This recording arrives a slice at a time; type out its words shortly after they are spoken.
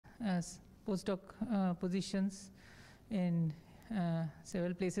postdoc positions in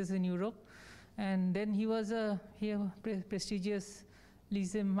several places in Europe. And then he was a prestigious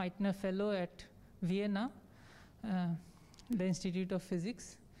Lise Meitner Fellow at Vienna, the Institute of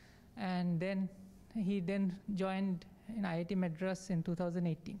Physics. And then he joined in IIT Madras in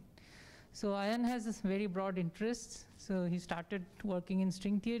 2018. So Ayan has very broad interests. So he started working in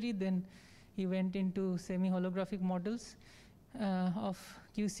string theory, then he went into semi-holographic models of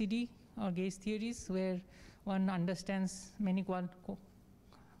QCD or gauge theories, where one understands many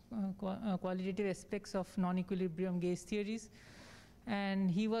qualitative aspects of non-equilibrium gauge theories. And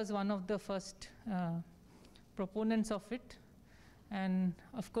he was one of the first proponents of it. And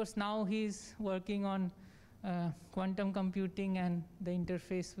of course, now he's working on quantum computing and the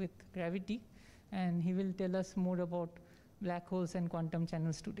interface with gravity. And he will tell us more about black holes and quantum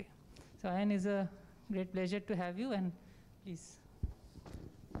channels today. So Ayan, is a great pleasure to have you, and please.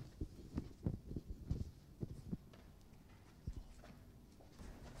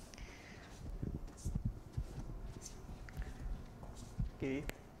 Okay.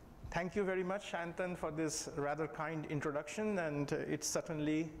 Thank you very much, Shantan, for this rather kind introduction, and it's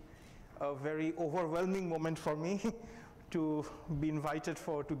certainly a very overwhelming moment for me to be invited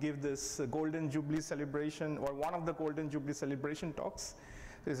to give this Golden Jubilee celebration, or one of the Golden Jubilee celebration talks.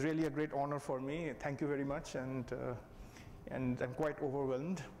 It's really a great honor for me. Thank you very much, and I'm quite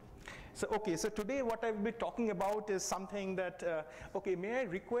overwhelmed. So today what I will be talking about is something that, may I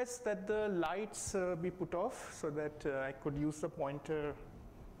request that the lights be put off so that I could use the pointer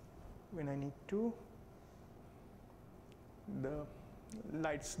when I need to. The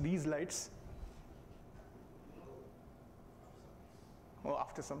lights, these lights. Oh,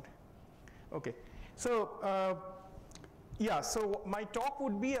 after some time. Okay. So, so my talk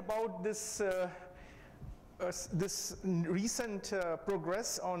would be about this this recent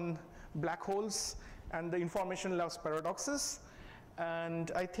progress on black holes and the information loss paradoxes.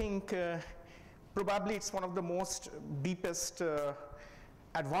 And I think probably it's one of the most deepest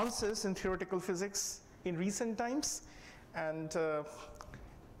advances in theoretical physics in recent times. And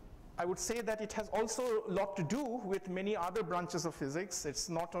I would say that it has also a lot to do with many other branches of physics. It's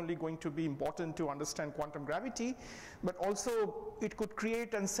not only going to be important to understand quantum gravity, but also it could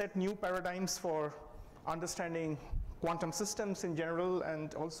create and set new paradigms for understanding quantum systems in general,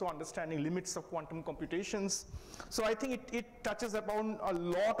 and also understanding limits of quantum computations. So I think it touches upon a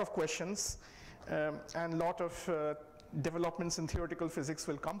lot of questions, and a lot of developments in theoretical physics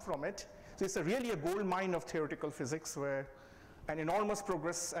will come from it. So it's really a gold mine of theoretical physics, where an enormous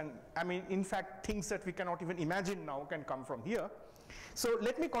progress, and I mean, in fact, things that we cannot even imagine now can come from here. So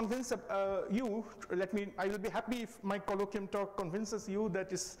let me convince you, I will be happy if my colloquium talk convinces you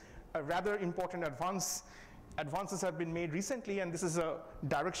that it's a rather important advances have been made recently, and this is a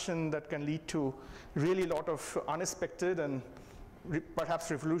direction that can lead to really a lot of unexpected and perhaps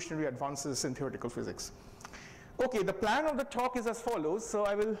revolutionary advances in theoretical physics. Okay, the plan of the talk is as follows. So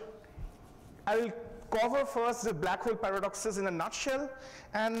I will cover first the black hole paradoxes in a nutshell,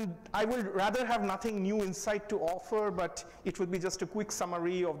 and I will rather have nothing new insight to offer, but it will be just a quick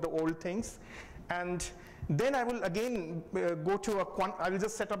summary of the old things. And then I will again go to I will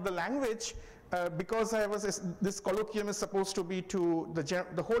just set up the language, because this colloquium is supposed to be to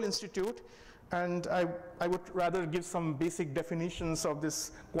the whole institute, and I would rather give some basic definitions of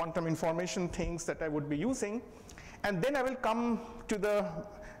this quantum information things that I would be using. And then I will come to the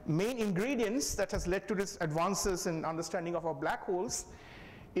main ingredients that has led to this advances in understanding of our black holes,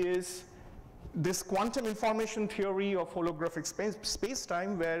 is this quantum information theory of holographic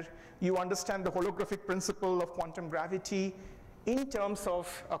space-time, where you understand the holographic principle of quantum gravity in terms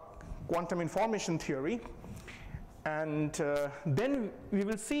of a quantum information theory. And then we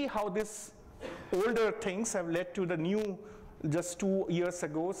will see how these older things have led to the new, just 2 years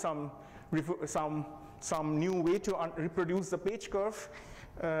ago, some new way to reproduce the page curve,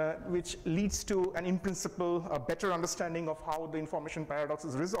 which leads to an, in principle, a better understanding of how the information paradox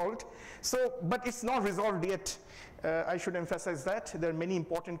is resolved. So, but it's not resolved yet. I should emphasize that. There are many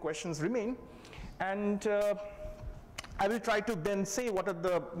important questions remain. And I will try to then say what are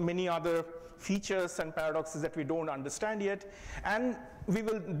the many other features and paradoxes that we don't understand yet. And we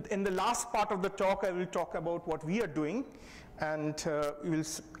will, in the last part of the talk, I will talk about what we are doing, and we will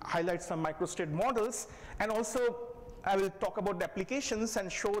highlight some microstate models, and also I will talk about the applications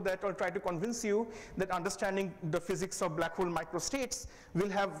and show that, or try to convince you that understanding the physics of black hole microstates will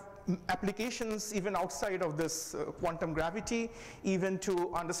have applications even outside of this quantum gravity, even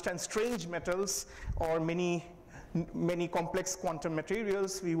to understand strange metals or many many complex quantum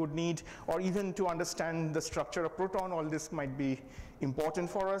materials we would need, or even to understand the structure of proton. All this might be important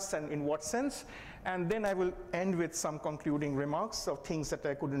for us, and in what sense. And then I will end with some concluding remarks of things that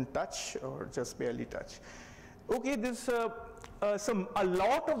I couldn't touch or just barely touch. Okay, this a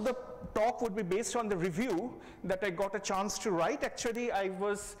lot of the talk would be based on the review that I got a chance to write. Actually,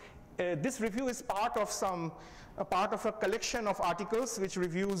 this review is part of a collection of articles which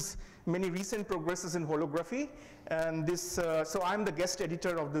reviews many recent progresses in holography. And this, so I'm the guest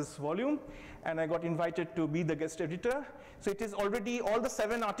editor of this volume, and I got invited to be the guest editor. So it is already, all the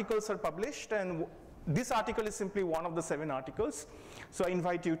 7 articles are published, and this article is simply one of the 7 articles. So I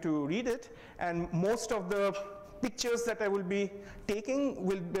invite you to read it, and most of the pictures that I will be taking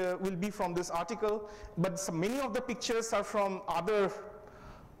will be from this article, but many of the pictures are from other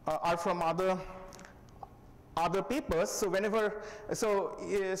papers. So whenever, so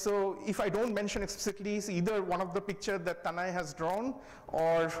if I don't mention explicitly, it's either one of the picture that Tanay has drawn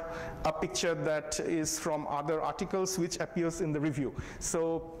or a picture that is from other articles which appears in the review.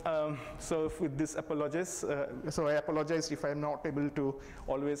 So with this apologies, so I apologize if I'm not able to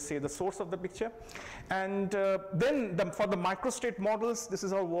always say the source of the picture. And then for the microstate models, this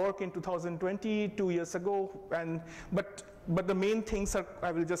is our work in 2020, 2 years ago, but the main things are,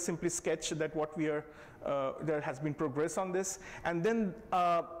 I will just simply sketch that what we are, there has been progress on this. And then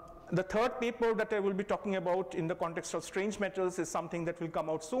the third paper that I will be talking about in the context of strange metals is something that will come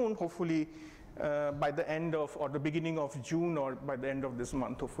out soon, hopefully by the end of, or the beginning of June, or by the end of this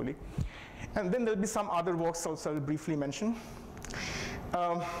month, hopefully. And then there'll be some other works also I'll briefly mention.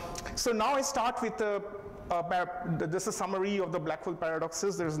 So now I start with this is a summary of the black hole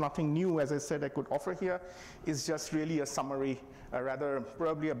paradoxes. There's nothing new, as I said, I could offer here. It's just really a summary, rather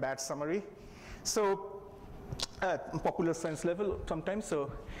probably a bad summary. So popular science level sometimes.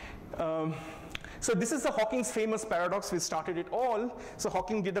 So this is the Hawking's famous paradox which started it all. So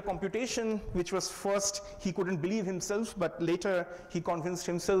Hawking did a computation which was first, he couldn't believe himself, but later he convinced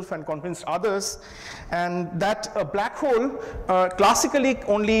himself and convinced others. And that a black hole classically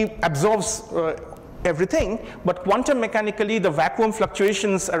only absorbs everything, but quantum mechanically the vacuum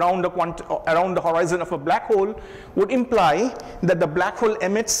fluctuations around the horizon of a black hole would imply that the black hole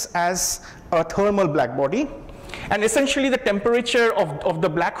emits as a thermal black body. And essentially the temperature of the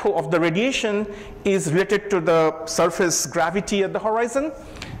black hole, of the radiation, is related to the surface gravity at the horizon,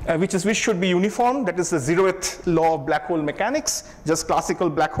 which should be uniform. That is the 0th law of black hole mechanics. Just classical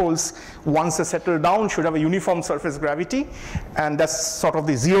black holes, once they settle down, should have a uniform surface gravity. And that's sort of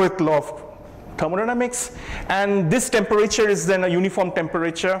the 0th law of thermodynamics. And this temperature is then a uniform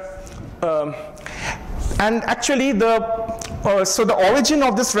temperature. And actually, so the origin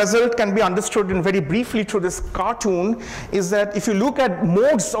of this result can be understood in very briefly through this cartoon, is that if you look at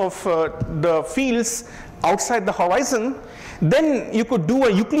modes of the fields outside the horizon, then you could do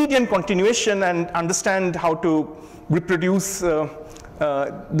a Euclidean continuation and understand how to reproduce the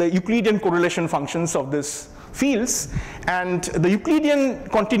Euclidean correlation functions of these fields. And the Euclidean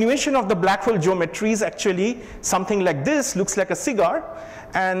continuation of the black hole geometry is actually something like this, looks like a cigar.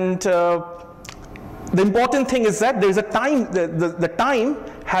 And the important thing is that there is a time, the time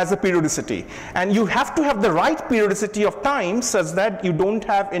has a periodicity. And you have to have the right periodicity of time such that you don't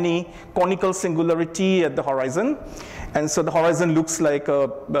have any conical singularity at the horizon. And so the horizon looks like a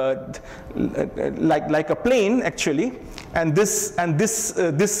plane actually. And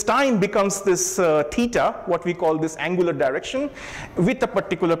this time becomes this theta, what we call this angular direction, with a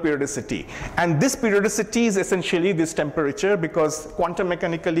particular periodicity. And this periodicity is essentially this temperature, because quantum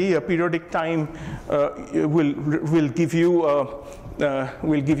mechanically a periodic time will give you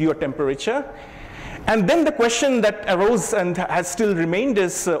a temperature. And then the question that arose and has still remained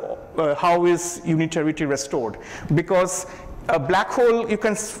is how is unitarity restored? Because a black hole, you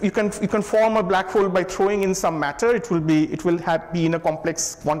can form a black hole by throwing in some matter. It will be in a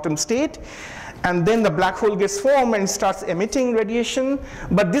complex quantum state, and then the black hole gets formed and starts emitting radiation.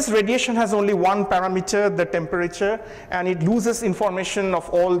 But this radiation has only one parameter, the temperature, and it loses information of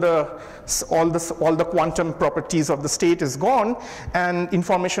all the quantum properties of the state is gone, and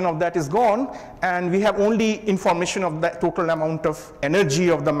information of that is gone, and we have only information of that total amount of energy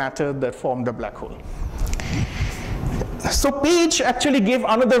of the matter that formed the black hole. So Page actually gave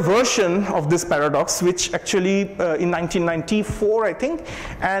another version of this paradox, which actually in 1994, I think,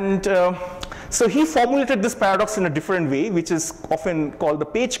 and so he formulated this paradox in a different way, which is often called the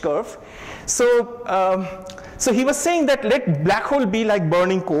Page curve. So, so he was saying that let black hole be like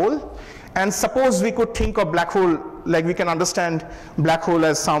burning coal, and suppose we could think of black hole, like we can understand black hole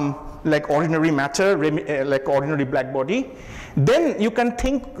as some like ordinary matter, like ordinary black body, then you can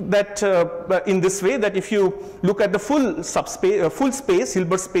think that in this way, that if you look at the full space,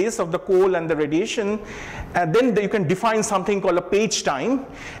 Hilbert space of the coal and the radiation, then you can define something called a page time.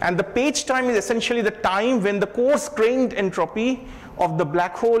 And the page time is essentially the time when the coarse-grained entropy of the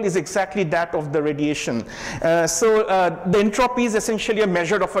black hole is exactly that of the radiation. So the entropy is essentially a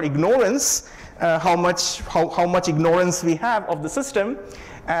measure of our ignorance, how much ignorance we have of the system.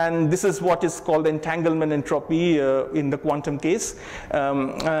 And this is what is called entanglement entropy in the quantum case.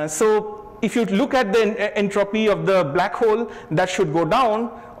 So if you look at the entropy of the black hole, that should go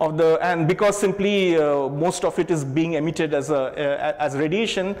down, and because simply most of it is being emitted as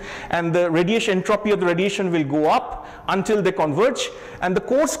radiation, and the radiation entropy of the radiation will go up until they converge. And the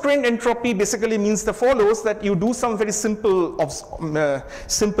coarse-grained entropy basically means the follows, that you do some very simple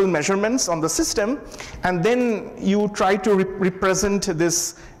measurements on the system, and then you try to represent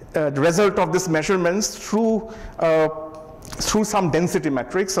this the result of these measurements through some density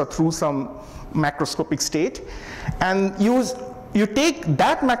matrix or through some macroscopic state, and you take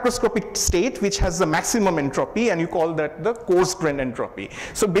that macroscopic state which has the maximum entropy, and you call that the coarse-grained entropy.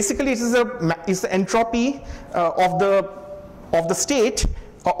 So basically, it's the entropy of the state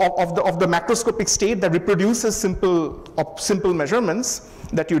of the macroscopic state that reproduces simple measurements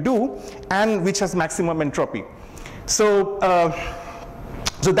that you do, and which has maximum entropy. So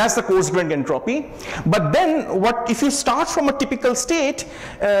so that's the coarse-grained entropy. But then if you start from a typical state,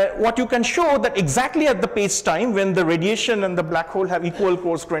 what you can show that exactly at the page time, when the radiation and the black hole have equal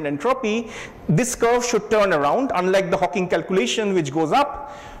coarse-grained entropy, this curve should turn around. Unlike the Hawking calculation, which goes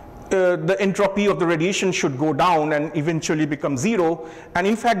up, the entropy of the radiation should go down and eventually become 0. And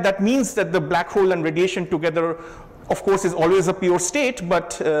in fact, that means that the black hole and radiation together, of course, is always a pure state,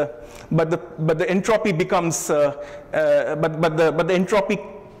 but the entropy becomes, but the entropy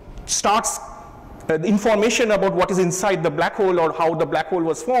starts, the information about what is inside the black hole or how the black hole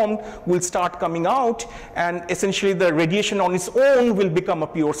was formed will start coming out, and essentially the radiation on its own will become a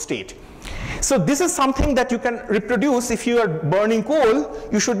pure state. So this is something that you can reproduce. If you are burning coal,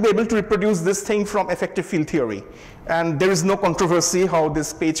 you should be able to reproduce this thing from effective field theory. And there is no controversy how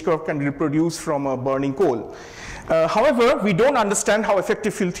this page curve can be reproduced from a burning coal. However, we don't understand how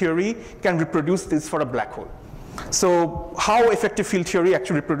effective field theory can reproduce this for a black hole. So how effective field theory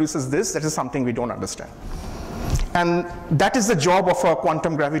actually reproduces this, that is something we don't understand. And that is the job of a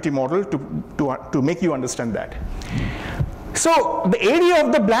quantum gravity model, to make you understand that. So the area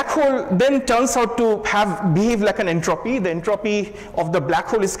of the black hole then turns out to behave like an entropy. The entropy of the black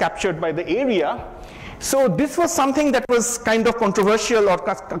hole is captured by the area. So this was something that was kind of controversial, or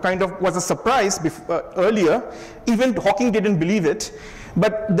kind of was a surprise earlier. Even Hawking didn't believe it.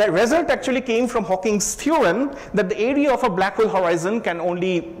 But the result actually came from Hawking's theorem that the area of a black hole horizon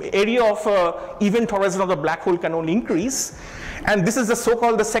area of event horizon of the black hole can only increase. And this is the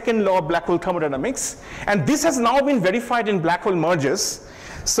so-called the second law of black hole thermodynamics. And this has now been verified in black hole mergers.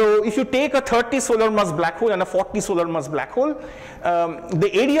 So if you take a 30 solar mass black hole and a 40 solar mass black hole, the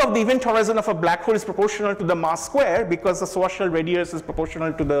area of the event horizon of a black hole is proportional to the mass square, because the Schwarzschild radius is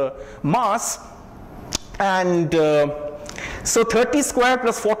proportional to the mass. And so 30 square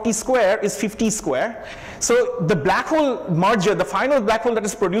plus 40 square is 50 square. So the black hole merger, the final black hole that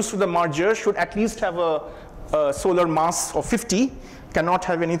is produced through the merger, should at least have a solar mass of 50, cannot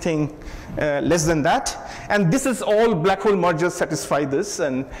have anything less than that. And this is all black hole mergers satisfy this.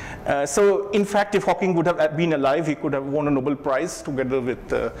 And so in fact, if Hawking would have been alive, he could have won a Nobel Prize together with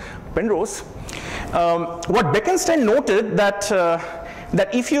Penrose. What Bekenstein noted that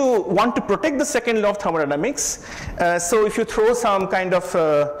if you want to protect the second law of thermodynamics, so if you throw some kind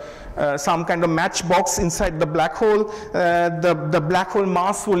of matchbox inside the black hole, the black hole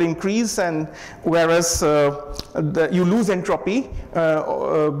mass will increase, and whereas you lose entropy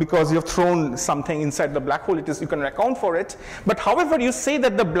because you've thrown something inside the black hole, you can account for it. But however, you say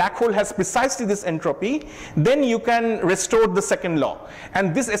that the black hole has precisely this entropy, then you can restore the second law.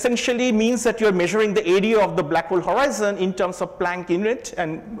 And this essentially means that you're measuring the area of the black hole horizon in terms of Planck unit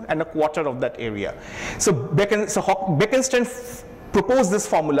and a quarter of that area. So Bekenstein proposed this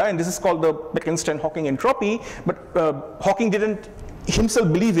formula, and this is called the Bekenstein-Hawking entropy, but Hawking didn't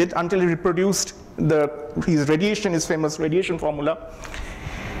himself believe it until he reproduced his famous radiation formula.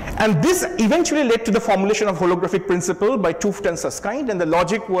 And this eventually led to the formulation of holographic principle by Tufte and Susskind, and the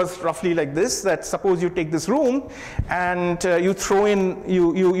logic was roughly like this, that suppose you take this room and you throw in,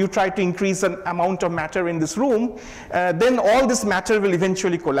 you try to increase an amount of matter in this room, then all this matter will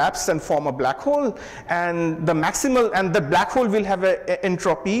eventually collapse and form a black hole, and the black hole will have an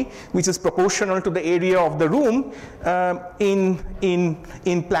entropy which is proportional to the area of the room in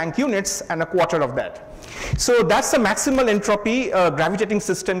Planck units, and a quarter of that. So that's the maximal entropy a gravitating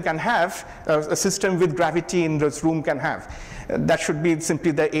system can have, a system with gravity in this room can have. That should be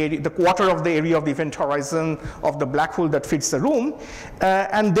simply the area, the quarter of the area of the event horizon of the black hole that fits the room.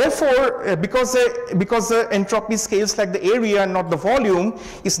 And therefore, because the entropy scales like the area and not the volume,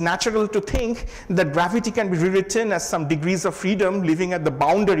 it's natural to think that gravity can be rewritten as some degrees of freedom living at the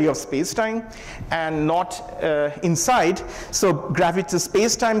boundary of space-time and not inside. So gravity,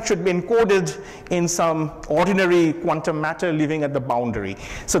 space-time should be encoded in some ordinary quantum matter living at the boundary.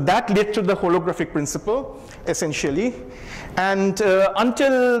 So that led to the holographic principle, essentially. And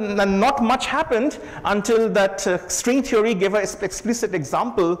until not much happened until that string theory gave an explicit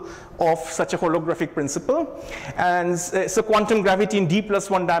example of such a holographic principle. And so quantum gravity in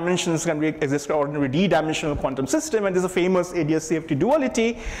d+1 dimensions can be exist in ordinary d-dimensional quantum system, and there's a famous ADS-CFT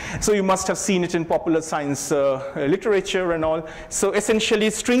duality. So you must have seen it in popular science literature and all. So essentially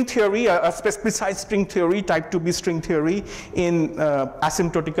string theory, a precise string theory, type 2b string theory in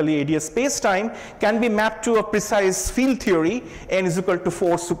asymptotically ADS space-time can be mapped to a precise field theory, n is equal to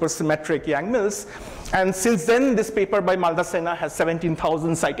 4 supersymmetric Yang-Mills. And since then, this paper by Maldacena has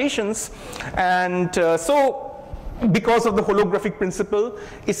 17,000 citations. And so because of the holographic principle,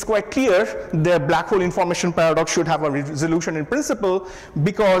 it's quite clear the black hole information paradox should have a resolution in principle,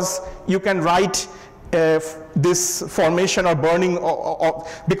 because you can write this formation or burning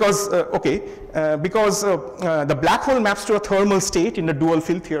because the black hole maps to a thermal state in the dual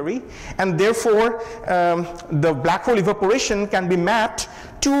field theory, and therefore the black hole evaporation can be mapped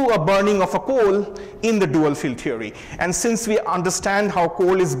to a burning of a coal in the dual field theory. And since we understand how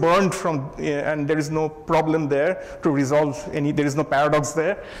coal is burned from, and there is no problem there to resolve any, there is no paradox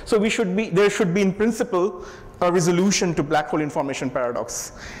there, so there should be in principle a resolution to black hole information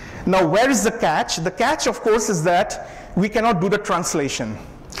paradox. Now, where is the catch? The catch, of course, is that we cannot do the translation.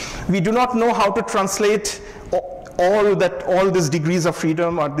 We do not know how to translate all these degrees of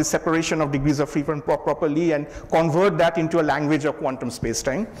freedom, or this separation of degrees of freedom properly, and convert that into a language of quantum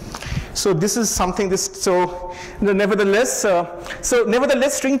space-time. So this is something, nevertheless,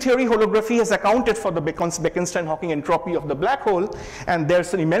 string theory holography has accounted for the Bekenstein-Hawking entropy of the black hole, and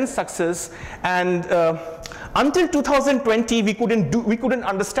there's an immense success. And until 2020, we couldn't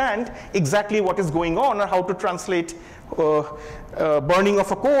understand exactly what is going on or how to translate burning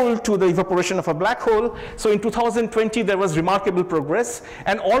of a coal to the evaporation of a black hole. So in 2020, there was remarkable progress,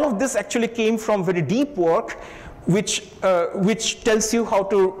 and all of this actually came from very deep work, which tells you how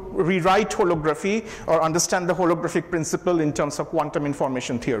to rewrite holography or understand the holographic principle in terms of quantum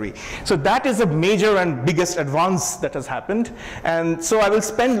information theory. So that is a major and biggest advance that has happened, and so I will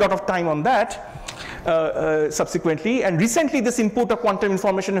spend a lot of time on that subsequently. And recently, this input of quantum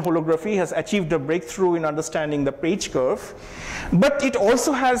information in holography has achieved a breakthrough in understanding the Page curve. But it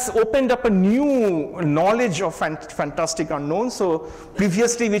also has opened up a new knowledge of fantastic unknowns. So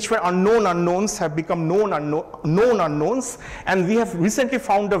previously, which were unknown unknowns, have become known unknowns. And we have recently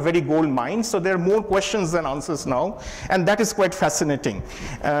found a very gold mine. So there are more questions than answers now. And that is quite fascinating.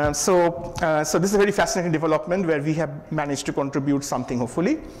 So this is a very fascinating development where we have managed to contribute something,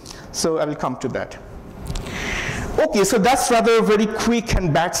 hopefully. So I will come to that. Okay, so that's rather a very quick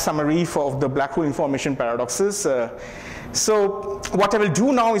and bad summary of the black hole information paradoxes. So what I will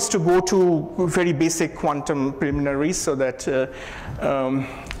do now is to go to very basic quantum preliminaries, so that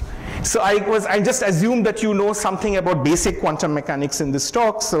so I just assumed that you know something about basic quantum mechanics in this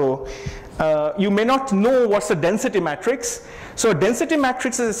talk. So you may not know what's a density matrix. So a density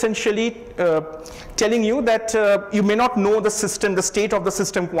matrix is essentially telling you that you may not know the system, the state of the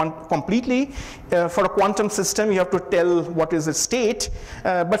system completely. For a quantum system, you have to tell what is its state.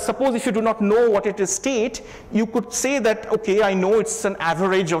 But suppose if you do not know what it is state, you could say that, okay, I know it's an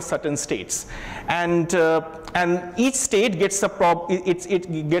average of certain states. And each state gets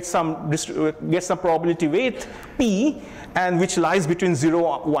gets some probability weight p, and which lies between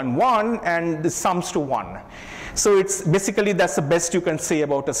 0, 1, 1, and this sums to 1. So it's basically, that's the best you can say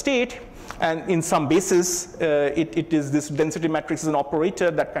about a state. and in some basis, it is this density matrix is an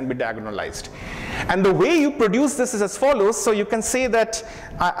operator that can be diagonalized. And the way you produce this is as follows. So you can say that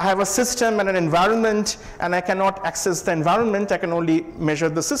I have a system and an environment, and I cannot access the environment. I can only measure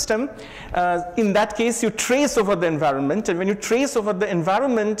the system. In that case, you trace over the environment. And when you trace over the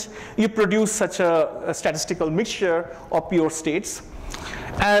environment, you produce such a statistical mixture of pure states.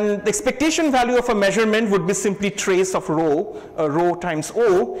 And the expectation value of a measurement would be simply trace of rho, rho times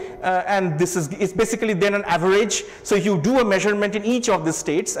O, and this is it's basically then an average. So you do a measurement in each of the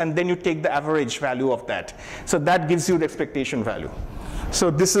states, and then you take the average value of that. So that gives you the expectation value. So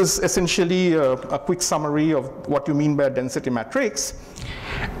this is essentially a quick summary of what you mean by a density matrix.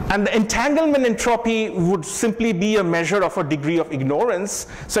 And the entanglement entropy would simply be a measure of a degree of ignorance.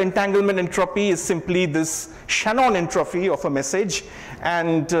 So entanglement entropy is simply this Shannon entropy of a message.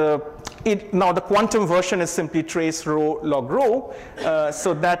 And now the quantum version is simply trace rho log rho,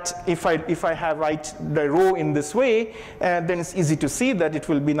 so that if I have write the rho in this way, then it's easy to see that it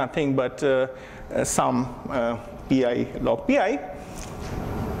will be nothing but some pi log pi.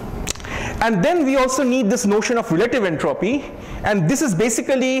 And then we also need this notion of relative entropy, and this is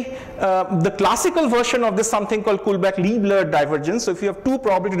basically the classical version of this something called Kullback-Leibler divergence. So if you have two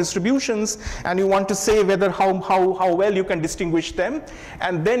probability distributions and you want to say whether how well you can distinguish them,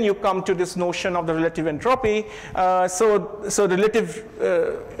 and then you come to this notion of the relative entropy. So relative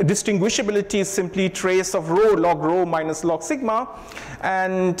distinguishability is simply trace of rho log rho minus log sigma,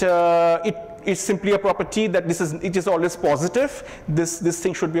 and it's simply a property that it is always positive. This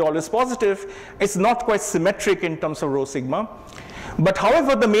thing should be always positive. It's not quite symmetric in terms of rho sigma. But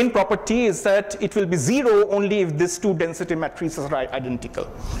however, the main property is that it will be 0 only if these two density matrices are identical.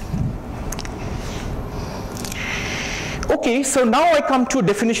 Okay, so now I come to a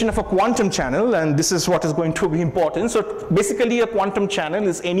definition of a quantum channel, and this is what is going to be important. So basically a quantum channel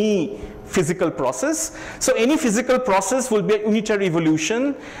is any physical process. So any physical process will be a unitary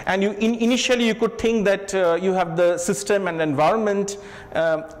evolution, and initially you could think that you have the system and environment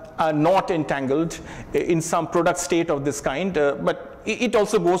are not entangled in some product state of this kind, but it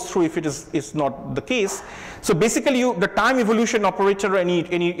also goes through if it is not the case. So basically the time evolution operator or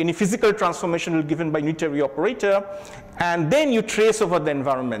any physical transformation will be given by unitary operator, and then you trace over the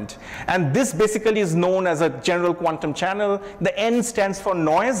environment. And this basically is known as a general quantum channel. The N stands for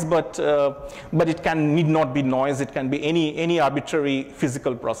noise, but it need not be noise. It can be any arbitrary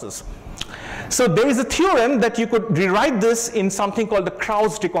physical process. So there is a theorem that you could rewrite this in something called the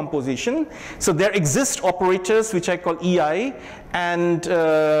Krauss decomposition. So there exist operators which I call EI, and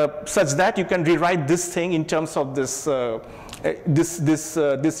such that you can rewrite this thing in terms of this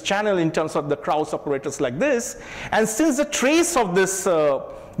this channel in terms of the Krauss operators like this. And since the trace of this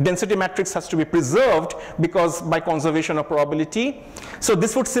density matrix has to be preserved because by conservation of probability, so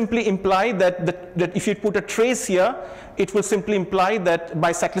this would simply imply that if you put a trace here, it will simply imply that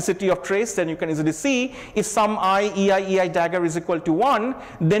by cyclicity of trace, then you can easily see if some ei dagger is equal to 1,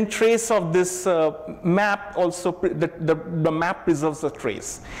 then trace of this map also, the map preserves the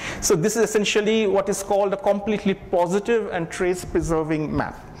trace. So this is essentially what is called a completely positive and trace preserving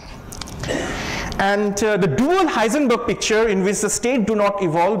map. And the dual Heisenberg picture in which the state do not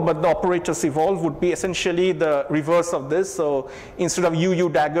evolve but the operators evolve would be essentially the reverse of this. So instead of u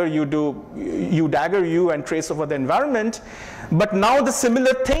dagger, you do u dagger u and trace over the environment. But now the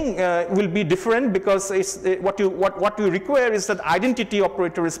similar thing will be different because what you require is that identity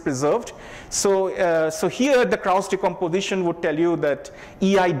operator is preserved. So so here the Krauss decomposition would tell you that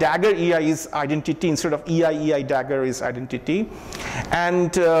ei dagger ei is identity instead of ei dagger is identity,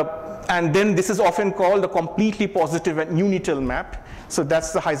 and then this is often called a completely positive and unital map. So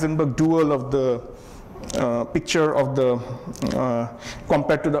that's the Heisenberg dual of the picture of the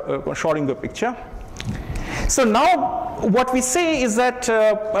compared to the Schrödinger picture. So now what we say is that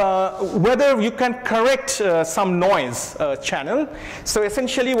whether you can correct some noise channel. So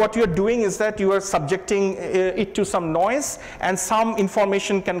essentially what you're doing is that you are subjecting it to some noise, and some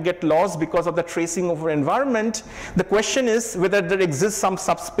information can get lost because of the tracing over environment. The question is whether there exists some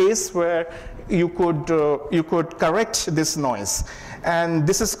subspace where you could correct this noise. And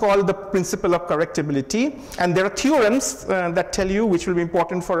this is called the principle of correctability. And there are theorems that tell you, which will be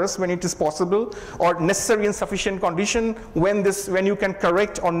important for us when it is possible or necessary and sufficient condition when you can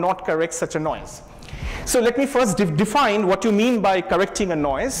correct or not correct such a noise. So let me first define what you mean by correcting a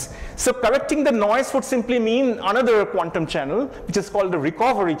noise. So correcting the noise would simply mean another quantum channel, which is called the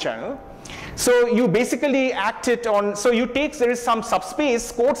recovery channel. So you basically act it on, so you take, there is some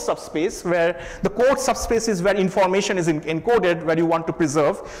subspace, code subspace, where the code subspace is where information is encoded, where you want to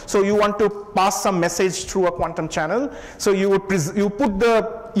preserve. So you want to pass some message through a quantum channel. So you put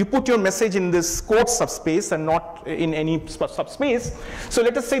the you put your message in this code subspace and not in any subspace. So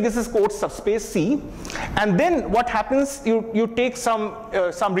let us say this is code subspace C, and then what happens, you take some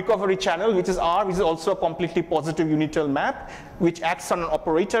recovery channel, which is R, which is also a completely positive unital map, which acts on an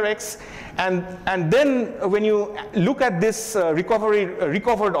operator X, and then when you look at this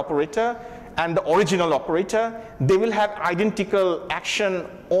recovered operator and the original operator, they will have identical action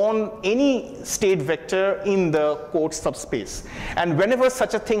on any state vector in the code subspace. And whenever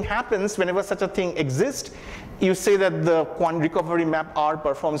such a thing happens, whenever such a thing exists, you say that the recovery map R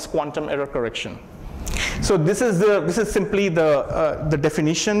performs quantum error correction. So this is simply the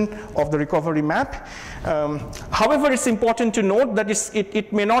definition of the recovery map. However, it's important to note that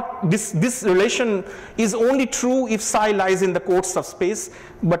it may not, this relation is only true if psi lies in the code subspace,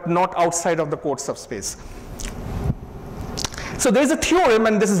 but not outside of the code subspace. So there's a theorem,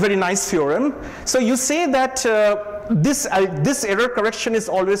 and this is a very nice theorem. So you say that this error correction is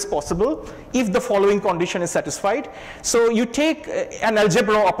always possible if the following condition is satisfied. So you take an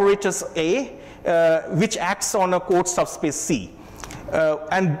algebra of operators A, which acts on a code subspace C.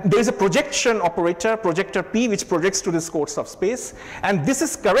 And there is a projection operator, projector P, which projects to this code subspace. And this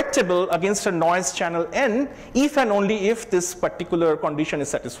is correctable against a noise channel N if and only if this particular condition is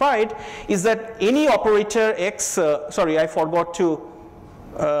satisfied, is that any operator X, sorry, I forgot to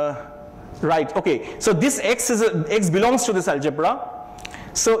write. Okay, so this X belongs to this algebra.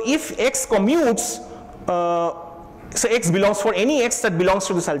 So if X commutes, so X belongs, for any X that belongs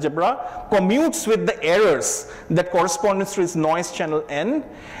to this algebra, commutes with the errors that correspond to its noise channel N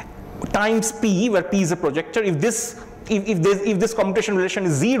times P, where P is a projector. If this commutation relation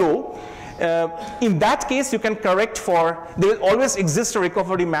is 0, in that case you can correct for, there will always exist a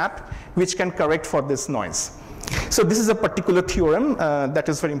recovery map which can correct for this noise. So this is a particular theorem that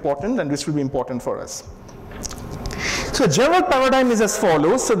is very important, and this will be important for us. So a general paradigm is as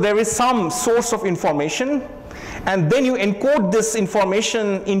follows. So there is some source of information, and then you encode this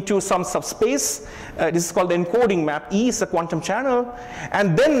information into some subspace. This is called the encoding map. E is a quantum channel,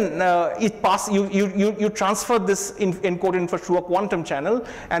 and then you transfer this encoded info through a quantum channel,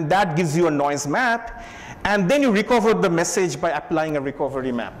 and that gives you a noise map, and then you recover the message by applying a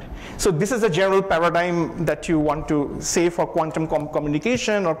recovery map. So this is a general paradigm that you want to say for quantum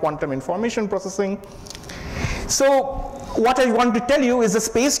communication or quantum information processing. So what I want to tell you is the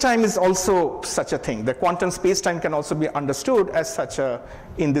space-time is also such a thing. The quantum space-time can also be understood as such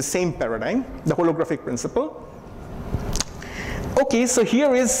in the same paradigm, the holographic principle. Okay, so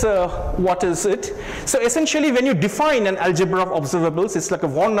here is what is it. So essentially, when you define an algebra of observables, it's like a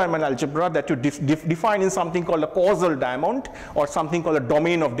von Neumann algebra that you define in something called a causal diamond or something called a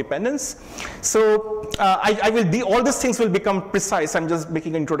domain of dependence. So all these things will become precise. I'm just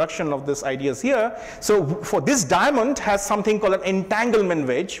making an introduction of these ideas here. So for this diamond has something called an entanglement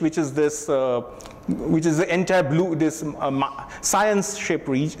wedge, which is this which is the entire blue, this science-shaped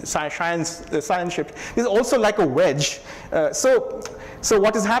region, science-shaped. This is also like a wedge. So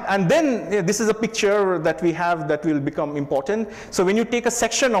what is happening? And then this is a picture that we have that will become important. So when you take a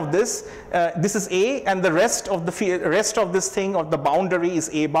section of this, this is A, and the rest of this thing, or the boundary, is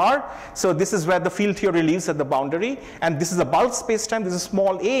A bar. So this is where the field theory lives, at the boundary. And this is a bulk spacetime. This is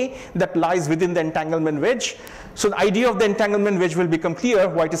small a that lies within the entanglement wedge. So the idea of the entanglement wedge will become clear,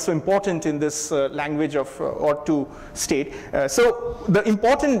 why it is so important in this language of OR2 state. So the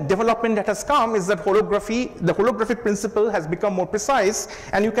important development that has come is that the holographic principle has become more precise,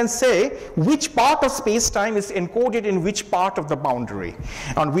 and you can say which part of space-time is encoded in which part of the boundary,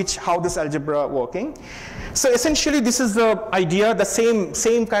 on how this algebra working. So essentially, this is the idea. The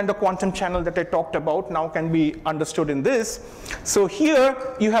same kind of quantum channel that I talked about now can be understood in this. So here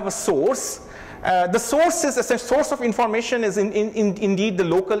you have a source. The source of information is indeed the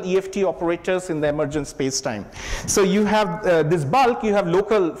local EFT operators in the emergent space-time. So you have this bulk, you have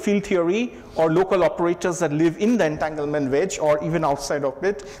local field theory or local operators that live in the entanglement wedge or even outside of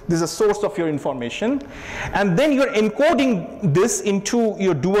it. This is a source of your information. And then you're encoding this into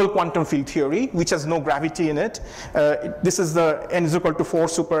your dual quantum field theory, which has no gravity in it. This is the n is equal to 4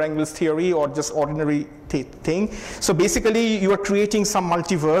 superangles theory, or just ordinary thing. So basically, you are creating some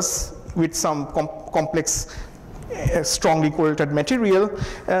multiverse with some complex, strongly correlated material.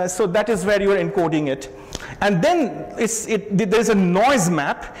 So that is where you are encoding it. And then there's a noise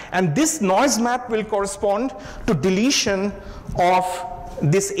map, and this noise map will correspond to deletion of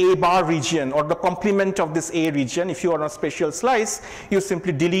this A bar region, or the complement of this A region. If you are on a spatial slice, you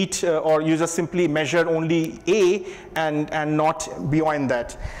simply delete, or you just simply measure only A and not beyond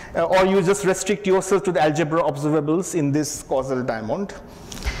that. Or you just restrict yourself to the algebra observables in this causal diamond.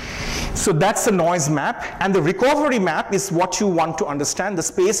 So that's the noise map, and the recovery map is what you want to understand, the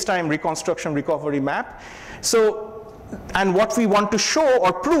space-time reconstruction recovery map. So, and what we want to show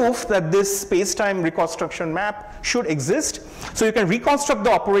or prove that this space-time reconstruction map should exist. So you can reconstruct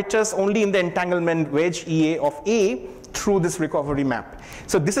the operators only in the entanglement wedge EA of A through this recovery map.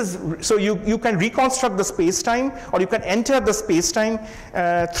 So this is, so you can reconstruct the space-time, or you can enter the space-time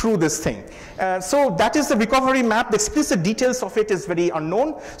through this thing. So that is the recovery map. The explicit details of it is very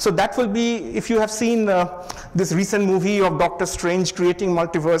unknown. So that will be, if you have seen this recent movie of Dr. Strange creating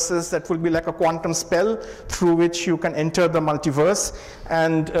multiverses, that will be like a quantum spell through which you can enter the multiverse.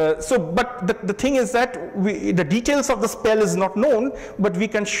 And but the thing is that the details of the spell is not known, but we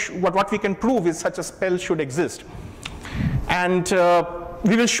can what we can prove is such a spell should exist. And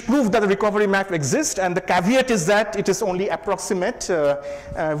we will prove that the recovery map exists, and the caveat is that it is only approximate,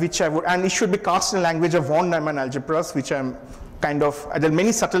 and it should be cast in the language of von Neumann algebras, which I'm kind of, there are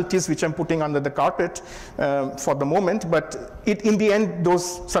many subtleties which I'm putting under the carpet for the moment, but in the end,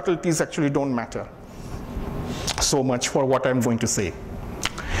 those subtleties actually don't matter so much for what I'm going to say.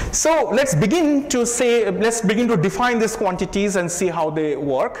 So let's begin to define these quantities and see how they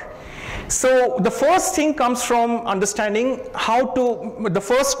work. So the first thing comes from understanding the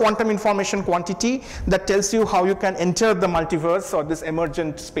first quantum information quantity that tells you how you can enter the multiverse or this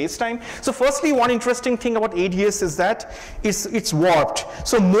emergent space-time. So firstly, one interesting thing about ADS is that it's warped.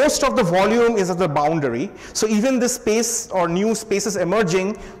 So most of the volume is at the boundary. So even this space or new spaces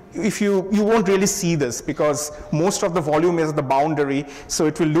emerging, if you won't really see this because most of the volume is at the boundary. So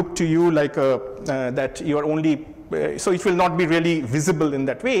it will look to you like that you're only so it will not be really visible in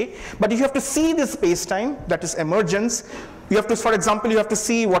that way. But if you have to see this space-time, that is emergence, you have to, for example, you have to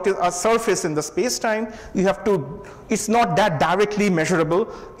see what is a surface in the space-time. You have to, it's not that directly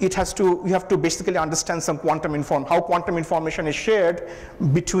measurable. It has to, you have to basically understand some how quantum information is shared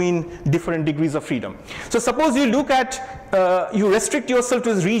between different degrees of freedom. So suppose you look at, you restrict yourself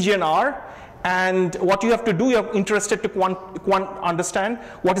to this region R, and what you have to do, you're interested to understand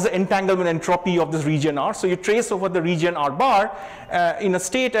what is the entanglement entropy of this region R. So you trace over the region R bar in a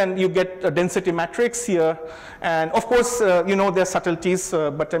state, and you get a density matrix here. And of course, you know, there are subtleties,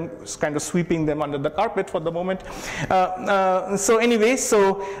 but I'm kind of sweeping them under the carpet for the moment. So anyway,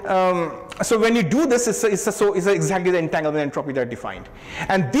 so when you do this, it's exactly the entanglement entropy that I defined.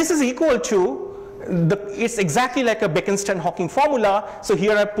 And this is equal to it's exactly like a Bekenstein-Hawking formula. So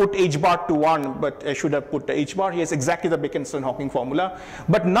here I put h bar to 1, but I should have put the h bar. Here is exactly the Bekenstein-Hawking formula.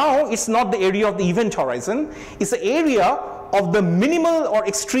 But now it's not the area of the event horizon. It's the area of the minimal or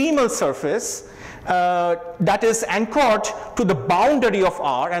extremal surface that is anchored to the boundary of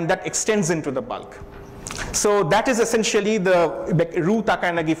R, and that extends into the bulk. So that is essentially the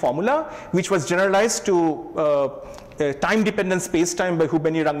Ryu-Takayanagi formula, which was generalized to time-dependent space-time by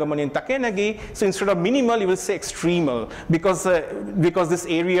Hubeni, Rangamani, and Takayanagi. So instead of minimal, you will say extremal, because this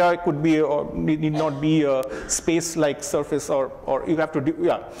area could be or need not be a space-like surface, or you have to do,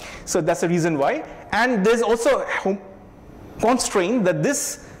 yeah. So that's the reason why. And there's also a constraint that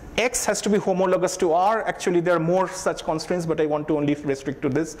this X has to be homologous to R. Actually, there are more such constraints, but I want to only restrict to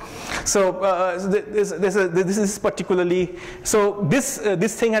this. So this is particularly, so this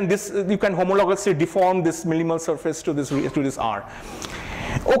thing and this, you can homologously deform this minimal surface to this R.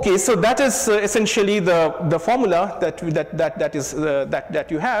 Okay, so that is essentially the formula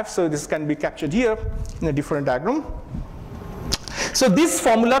that you have. So this can be captured here in a different diagram. So this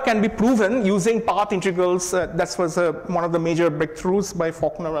formula can be proven using path integrals. That was one of the major breakthroughs by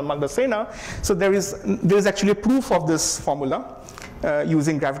Faulkner and Maldacena. So there is actually a proof of this formula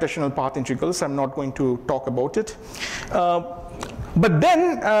using gravitational path integrals. I'm not going to talk about it. But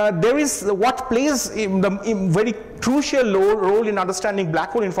then there is what plays a very crucial role in understanding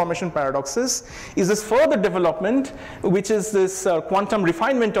black hole information paradoxes is this further development, which is this quantum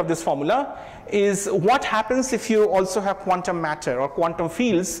refinement of this formula, is what happens if you also have quantum matter or quantum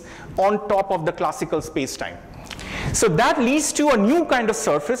fields on top of the classical space-time. So that leads to a new kind of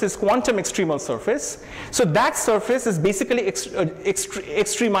surface, is quantum extremal surface. So that surface is basically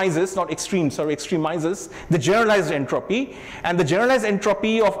extremizes, not extremes, sorry, extremizes the generalized entropy. And the generalized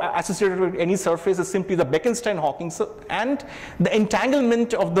entropy associated with any surface is simply the Bekenstein-Hawking and the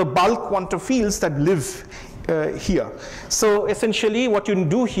entanglement of the bulk quantum fields that live here. So essentially what you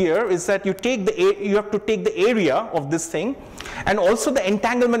do here is that you have to take the area of this thing and also the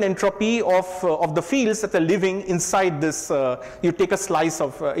entanglement entropy of the fields that are living inside this. You take a slice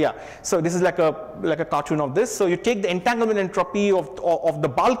of, so this is like a cartoon of this. So you take the entanglement entropy of the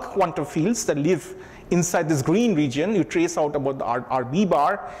bulk quantum fields that live inside this green region, you trace out about the RB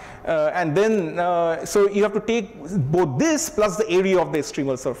bar, and then, so you have to take both this plus the area of the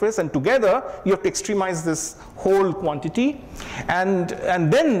extremal surface, and together you have to extremize this whole quantity, and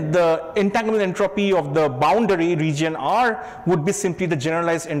then the entanglement entropy of the boundary region R would be simply the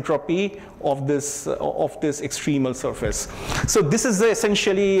generalized entropy of this extremal surface. So this is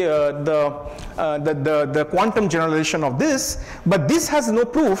essentially the quantum generalization of this, but this has no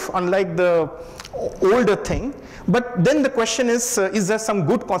proof, unlike the older thing. But then the question is there some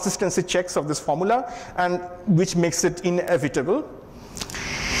good consistency checks of this formula, and which makes it inevitable?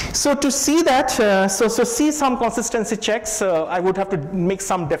 So to see that, so see some consistency checks, I would have to make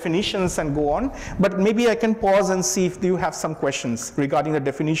some definitions and go on. But maybe I can pause and see if you have some questions regarding the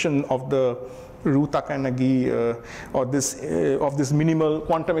definition of the Ryu-Takayama or this of this minimal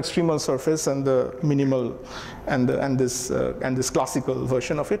quantum extremal surface and the minimal and this classical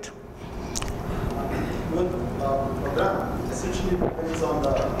version of it. Well, program essentially depends on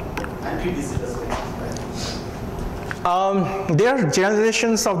the anti-de Sitter space, right? There are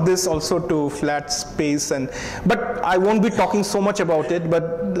generalizations of this also to flat space, but I won't be talking so much about it.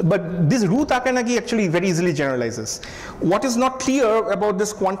 But this Ryu-Takayama actually very easily generalizes. What is not clear about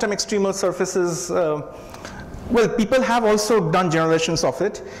this quantum extremal surfaces? Well, people have also done generalizations of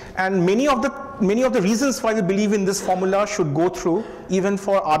it, and many of the reasons why we believe in this formula should go through even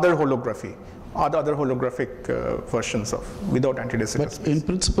for other holography. Other holographic versions of without anti-de Sitter space. But in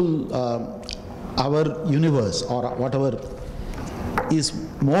principle, our universe or whatever is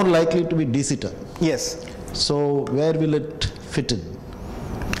more likely to be de Sitter. Yes. So where will it fit in?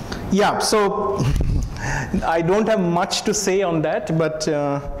 Yeah, so I don't have much to say on that, but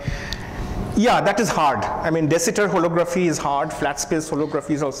yeah, that is hard. I mean, de Sitter holography is hard, flat space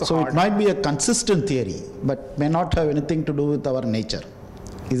holography is also hard. So it might be a consistent theory, but may not have anything to do with our nature.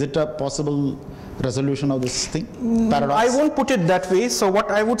 Is it a possible resolution of this thing, paradox? I won't put it that way. So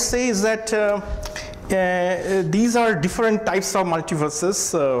what I would say is that these are different types of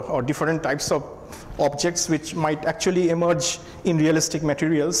multiverses or different types of objects which might actually emerge in realistic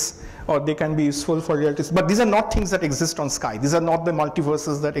materials, or they can be useful for realities. But these are not things that exist on sky. These are not the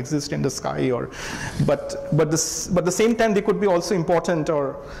multiverses that exist in the sky, but the same time they could be also important,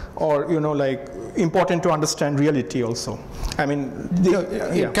 or you know, like important to understand reality also. I mean,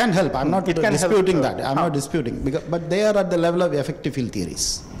 it can help. I'm not disputing that. I'm not disputing, but they are at the level of effective field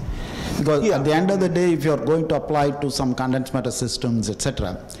theories. Because at the end of the day, if you're going to apply it to some condensed matter systems,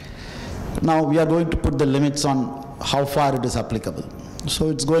 etc., now we are going to put the limits on how far it is applicable. So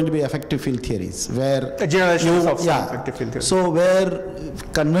it's going to be effective field theories, where effective field theory. So where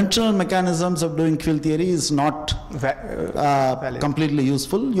conventional mechanisms of doing field theory is not completely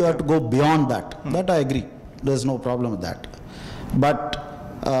useful, you have to go beyond that. That I agree. There's no problem with that. But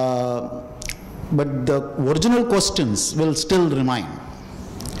the original questions will still remain.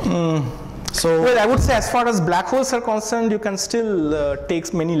 So, well, I would say as far as black holes are concerned, you can still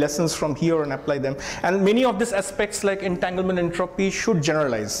take many lessons from here and apply them. And many of these aspects like entanglement entropy should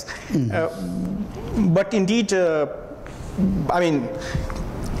generalize. But indeed, I mean,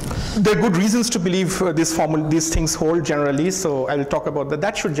 there are good reasons to believe these things hold generally, so I will talk about that.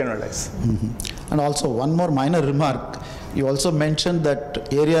 That should generalize. And also, one more minor remark. You also mentioned that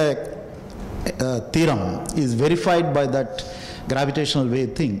area theorem is verified by that gravitational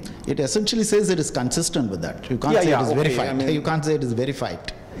wave thing. It essentially says it is consistent with that. You can't say it is verified. I mean, you can't say it is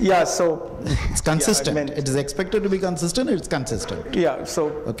verified. Yeah, so it's consistent. It is expected to be consistent. It's consistent. Yeah, so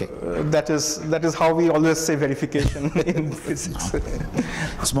okay. That is how we always say verification in physics. No.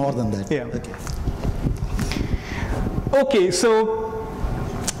 It's more than that. Yeah. Okay, so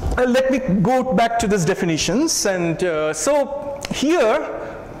let me go back to these definitions, and so here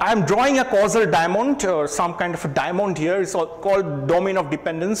I'm drawing a causal diamond, or some kind of a diamond here. It's called domain of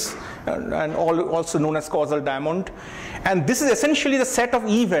dependence, and also known as causal diamond. And this is essentially the set of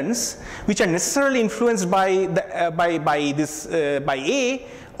events which are necessarily influenced by A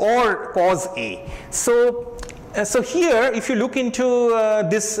or cause A. So here, if you look into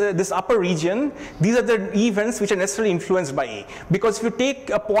this upper region, these are the events which are necessarily influenced by A. Because if you take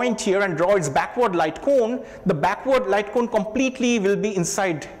a point here and draw its backward light cone, the backward light cone completely will be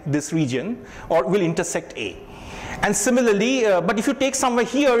inside this region, or will intersect A. And similarly, but if you take somewhere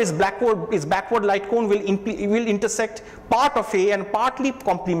here, its backward light cone will intersect part of A and partly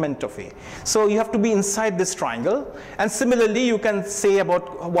complement of A. So you have to be inside this triangle. And similarly, you can say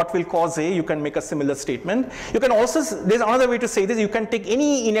about what will cause A. You can make a similar statement. You can also, there's another way to say this. You can take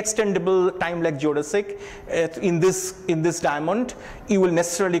any inextendable time-lag geodesic in this diamond. You will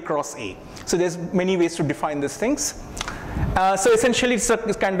necessarily cross A. So there's many ways to define these things. So essentially, it's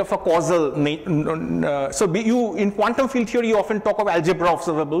kind of a causal. In quantum field theory, you often talk of algebra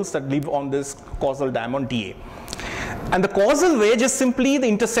observables that live on this causal diamond dA. And the causal wedge is simply the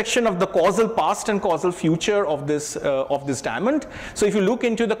intersection of the causal past and causal future of this diamond. So if you look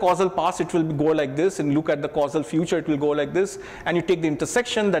into the causal past, it will go like this, and look at the causal future, it will go like this, and you take the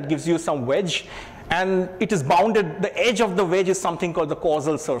intersection, that gives you some wedge, and it is bounded. The edge of the wedge is something called the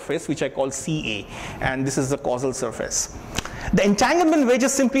causal surface, which I call CA, and this is the causal surface. The entanglement wedge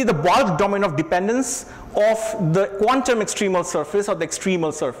is simply the bulk domain of dependence of the quantum extremal surface or the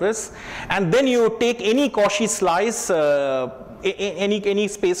extremal surface, and then you take any Cauchy slice, any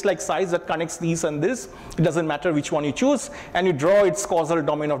space-like size that connects these and this, it doesn't matter which one you choose, and you draw its causal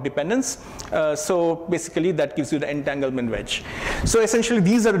domain of dependence. So basically that gives you the entanglement wedge. So essentially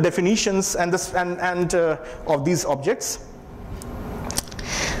these are the definitions of these objects.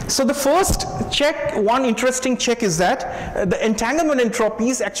 So the first check, one interesting check, is that the entanglement entropy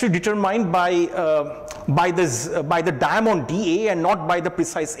is actually determined by the diamond dA and not by the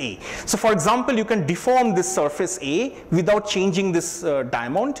precise A. So for example, you can deform this surface A without changing this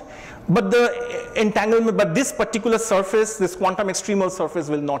diamond, but the entanglement, but this particular surface, this quantum extremal surface,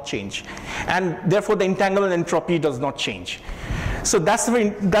 will not change, and therefore the entanglement entropy does not change. So that's a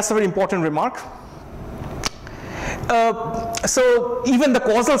very important remark. So even the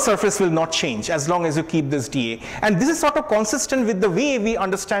causal surface will not change as long as you keep this dA. And this is sort of consistent with the way we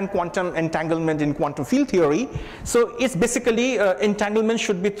understand quantum entanglement in quantum field theory. So it's basically entanglement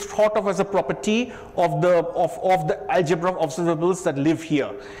should be thought of as a property of the algebra of observables that live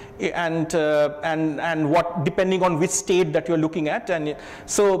here. And what, depending on which state that you're looking at. And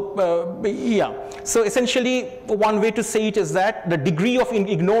so yeah, so essentially one way to say it is that the degree of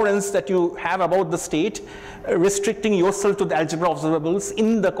ignorance that you have about the state restricting yourself to the algebra observables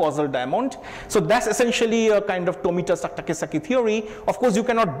in the causal diamond. So that's essentially a kind of Tomita-Takesaki theory. Of course, you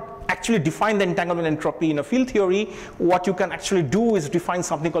cannot actually define the entanglement entropy in a field theory. What you can actually do is define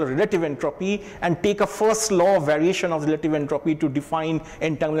something called relative entropy and take a first law of variation of relative entropy to define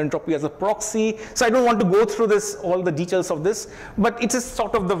entanglement entropy as a proxy. So I don't want to go through this, all the details of this, but it is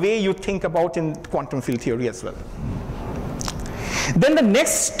sort of the way you think about in quantum field theory as well. Then the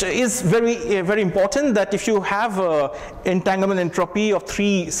next is very important, that if you have entanglement entropy of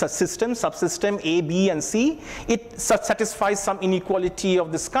three systems, subsystem A, B, and C, it satisfies some inequality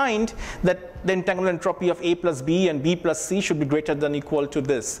of this kind, that the entanglement entropy of A plus B and B plus C should be greater than or equal to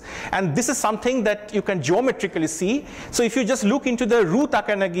this. And this is something that you can geometrically see. So if you just look into the root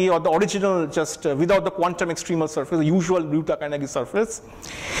Takanagi, or the original, just without the quantum extremal surface, the usual root Takanagi surface,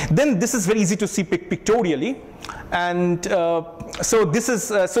 then this is very easy to see pictorially. And so this is,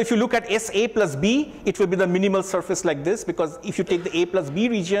 so if you look at SA plus B, it will be the minimal surface like this, because if you take the A plus B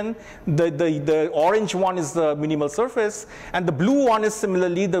region, the orange one is the minimal surface, and the blue one is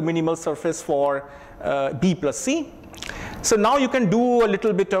similarly the minimal surface for B plus C. So now you can do a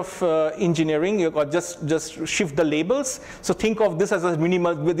little bit of engineering. You got just shift the labels. So think of this as a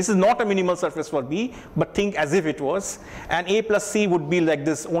minimal. This is not a minimal surface for B, but think as if it was. And A plus C would be like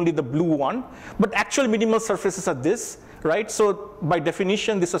this, only the blue one. But actual minimal surfaces are this, right? So by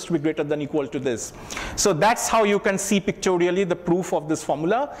definition, this has to be greater than or equal to this. So that's how you can see pictorially the proof of this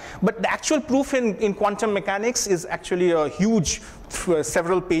formula. But the actual proof in quantum mechanics is actually a huge,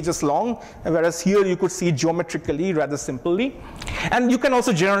 several pages long, whereas here you could see it geometrically rather simply. And you can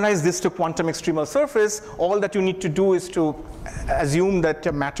also generalize this to quantum extremal surface. All that you need to do is to assume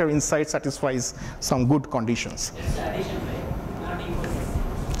that matter inside satisfies some good conditions. It's addition, right? Not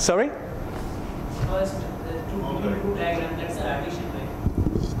equal. Sorry? First, the two diagram, that's addition,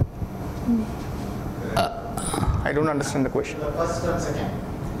 right? I don't understand the question. The first and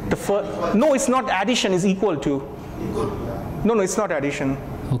second. The first, no, it's not addition, it's equal to. Equal, yeah. No, it's not addition.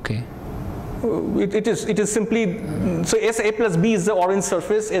 Okay. It is simply, so SA plus B is the orange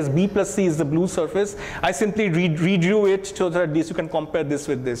surface, as B plus C is the blue surface. I simply redrew it so that you can compare this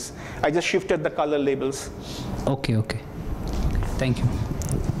with this. I just shifted the color labels. Okay, okay. Thank you.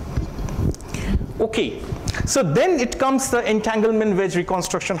 Okay, so then it comes the entanglement wedge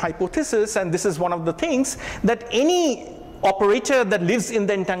reconstruction hypothesis, and this is one of the things that any operator that lives in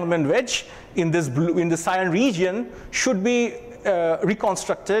the entanglement wedge in this cyan region should be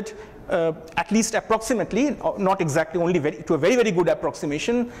reconstructed at least approximately, not exactly, only to a very, very good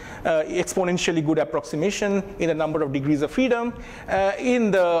approximation, exponentially good approximation in a number of degrees of freedom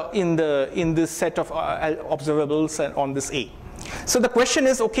in this set of observables and on this A. So the question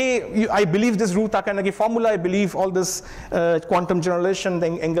is, okay, I believe this root Takanagi formula, I believe all this quantum generalization,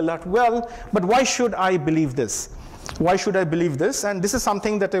 the Engelhardt well, but why should I believe this? Why should I believe this? And this is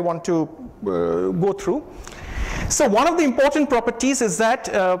something that I want to go through. So one of the important properties is that,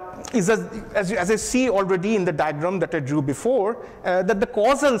 as I see already in the diagram that I drew before, that the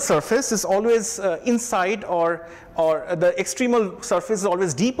causal surface is always inside, or the extremal surface is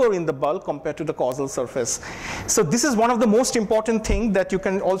always deeper in the bulk compared to the causal surface. So this is one of the most important things that you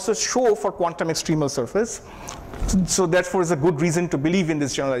can also show for quantum extremal surface. So therefore, is a good reason to believe in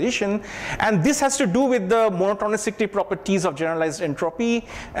this generalization. And this has to do with the monotonicity properties of generalized entropy.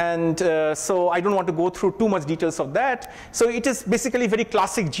 And so I don't want to go through too much details of that. So it is basically very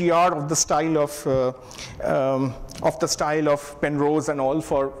classic GR of the style of Penrose and all,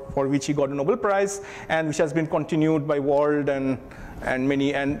 for which he got a Nobel Prize, and which has been continued by Wald and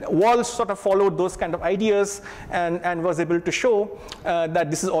Wald sort of followed those kind of ideas and was able to show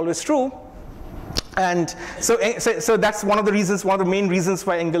that this is always true. And so that's one of the reasons, one of the main reasons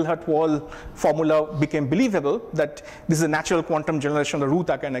why Engelhardt-Wald formula became believable, that this is a natural quantum generalization of the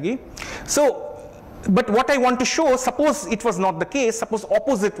Ru-Takayama. So, but what I want to show, suppose it was not the case, suppose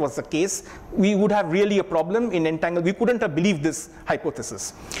opposite was the case, we would have really a problem in entangled. We couldn't have believed this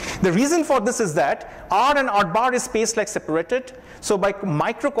hypothesis. The reason for this is that R and R bar is space-like separated. So by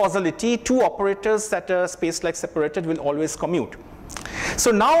microcausality, two operators that are space-like separated will always commute. So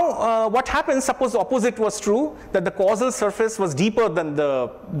now what happens, suppose the opposite was true, that the causal surface was deeper than the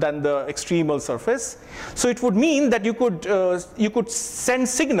extremal surface. So it would mean that you could send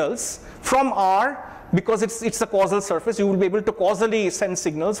signals from R, because it's a causal surface, you will be able to causally send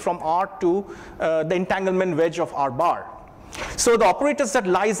signals from R to the entanglement wedge of R bar. So the operators that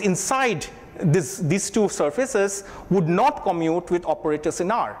lies inside these two surfaces would not commute with operators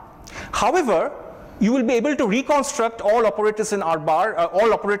in R. However, you will be able to reconstruct all operators in R bar,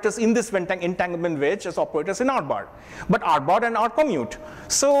 all operators in this entanglement wedge as operators in R bar. But R bar and R commute.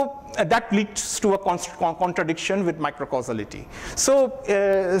 So that leads to a contradiction with microcausality. So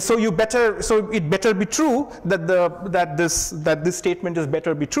it better be true that this statement is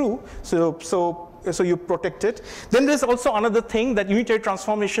better be true. So you protect it. Then there's also another thing, that unitary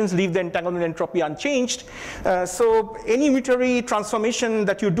transformations leave the entanglement entropy unchanged. So any unitary transformation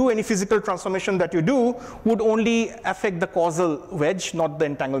that you do, any physical transformation that you do, would only affect the causal wedge, not the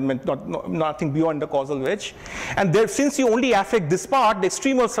entanglement, nothing beyond the causal wedge. And there, since you only affect this part, the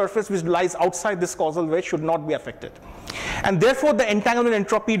extremal surface which lies outside this causal wedge should not be affected. And therefore, the entanglement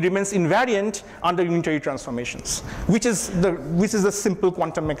entropy remains invariant under unitary transformations, which is a simple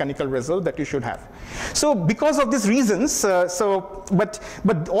quantum mechanical result that you should have. So because of these reasons, but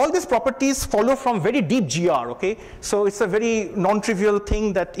all these properties follow from very deep GR, okay? So it's a very non-trivial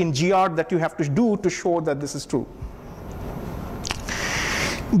thing that in GR that you have to do to show that this is true.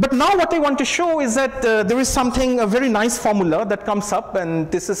 But now what I want to show is that there is a very nice formula that comes up,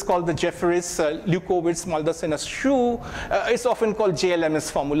 and this is called the Jefferies, Lukowitz, Maldacena-Shue. It's often called JLMS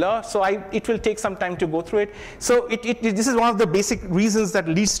formula. So it will take some time to go through it. So this is one of the basic reasons that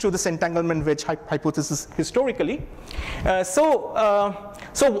leads to this entanglement wedge hypothesis historically. One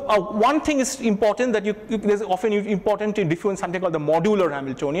thing is important, that there's often important to define something called the modular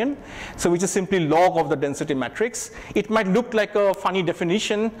Hamiltonian, so which is simply log of the density matrix. It might look like a funny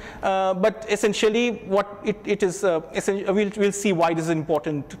definition, but essentially what it is, we'll see why this is an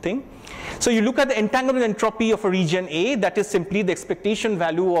important thing. So you look at the entanglement entropy of a region A, that is simply the expectation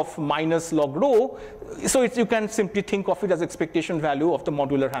value of minus log rho. So you can simply think of it as expectation value of the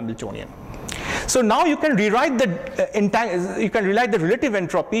modular Hamiltonian. So now you can rewrite the relative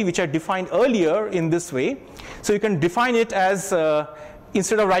entropy, which I defined earlier, in this way. So you can define it as,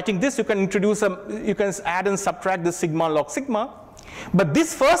 instead of writing this, you can introduce you can add and subtract the sigma log sigma. But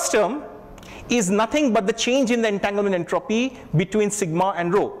this first term is nothing but the change in the entanglement entropy between sigma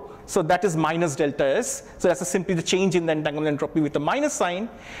and rho. So that is minus delta S. So that's simply the change in the entanglement entropy with a minus sign.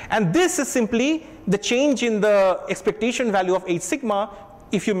 And this is simply the change in the expectation value of H sigma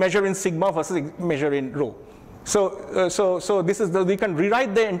if you measure in sigma versus measure in rho. So this is we can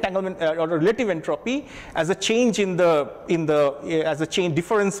rewrite the entanglement or relative entropy as a change as a change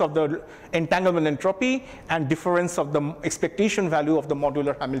difference of the entanglement entropy and difference of the expectation value of the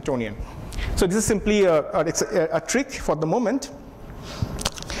modular Hamiltonian. So this is simply a trick for the moment.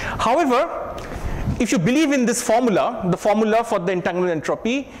 However, if you believe in this formula, the formula for the entanglement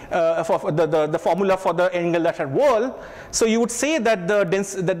entropy, the formula for the Engelhardt-Wald, so you would say that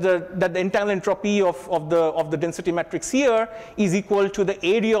the entanglement entropy of the density matrix here is equal to the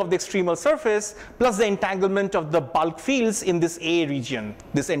area of the extremal surface plus the entanglement of the bulk fields in this A region,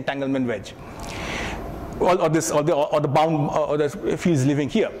 this entanglement wedge, or the bound or the fields living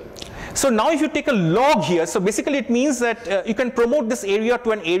here. So now if you take a log here, so basically it means that you can promote this area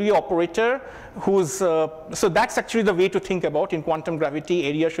to an area operator who's, so that's actually the way to think about in quantum gravity,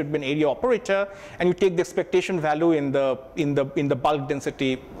 area should be an area operator, and you take the expectation value in the bulk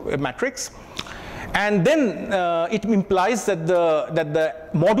density matrix. And then it implies that the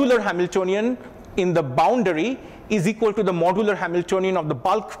modular Hamiltonian in the boundary is equal to the modular Hamiltonian of the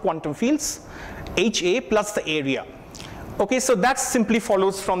bulk quantum fields, HA plus the area. Okay, so that simply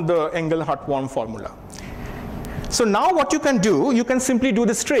follows from the Engelhardt-Worm formula. So now what you can do, you can simply do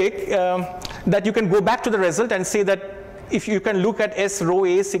this trick that you can go back to the result and say that if you can look at S rho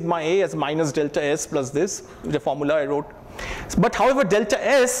A sigma A as minus delta S plus this, the formula I wrote. But however, delta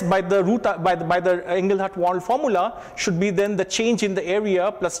S by the Engelhardt-Worm formula should be then the change in the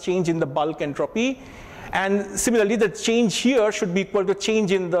area plus change in the bulk entropy. And similarly, the change here should be equal to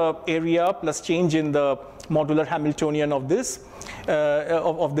change in the area plus change in the modular Hamiltonian of this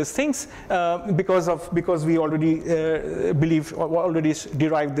of these things because we already already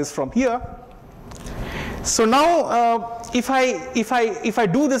derived this from here. So now if I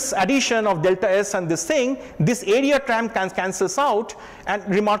do this addition of delta S and this thing, this area term cancels out, and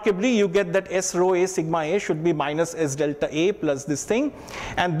remarkably you get that S rho A sigma A should be minus S delta A plus this thing,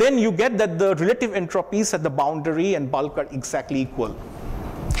 and then you get that the relative entropies at the boundary and bulk are exactly equal.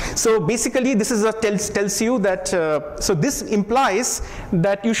 So basically this is tells you that, so this implies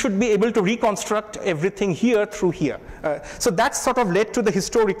that you should be able to reconstruct everything here through here. So that sort of led to the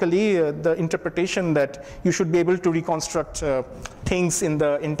historically the interpretation that you should be able to reconstruct things in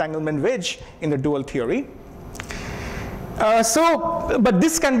the entanglement wedge in the dual theory. But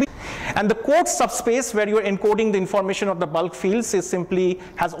this can be, and the code subspace where you are encoding the information of the bulk fields is simply,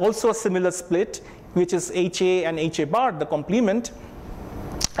 has also a similar split, which is HA and HA bar, the complement.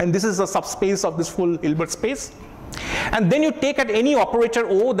 And this is a subspace of this full Hilbert space. And then you take at any operator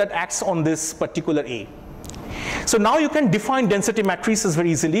O that acts on this particular A. So now you can define density matrices very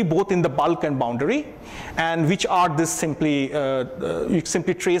easily, both in the bulk and boundary, and which are this simply, you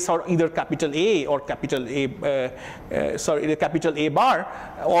simply trace out either capital A or capital A, capital A bar,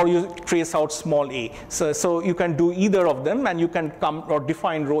 or you trace out small a. So you can do either of them, and you can come or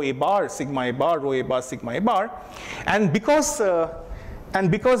define rho A bar, sigma A bar, rho A bar, sigma A bar. And because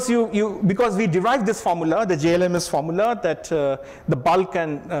because we derived this formula, the JLMS formula, that the bulk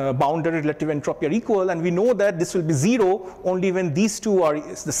and boundary relative entropy are equal, and we know that this will be 0 only when these two are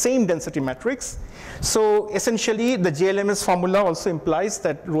the same density matrix. So essentially, the JLMS formula also implies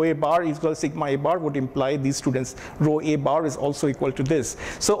that rho A bar is equal to sigma A bar would imply these students, rho A bar is also equal to this.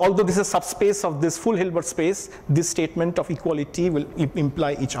 So although this is a subspace of this full Hilbert space, this statement of equality will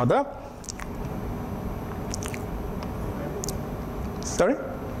imply each other. Sorry?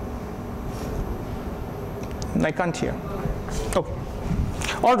 I can't hear. Okay.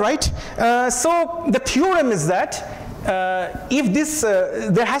 All right. So the theorem is that if this,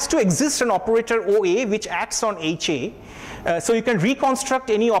 there has to exist an operator OA which acts on HA. So you can reconstruct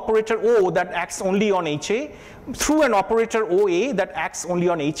any operator O that acts only on HA through an operator OA that acts only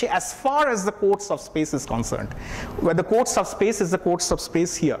on HA as far as the code subspace is concerned, where the code subspace is the code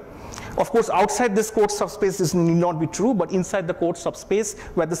subspace here. Of course, outside this code subspace this need not be true, but inside the code subspace,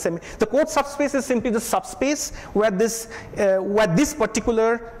 where the code subspace is simply the subspace where this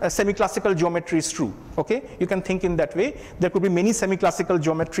particular semi-classical geometry is true. Okay, you can think in that way. There could be many semi-classical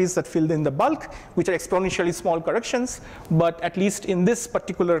geometries that fill in the bulk, which are exponentially small corrections, but at least in this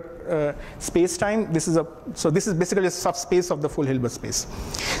particular space-time, this is basically a subspace of the full Hilbert space.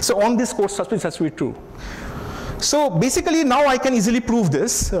 So on this code subspace has to be true. So basically now I can easily prove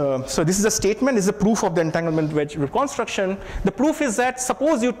this. So this is a statement, this is a proof of the entanglement wedge reconstruction. The proof is that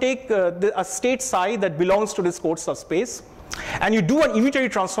suppose you take a state psi that belongs to this code subspace, and you do an unitary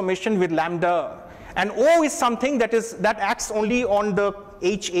transformation with lambda, and O is something that acts only on the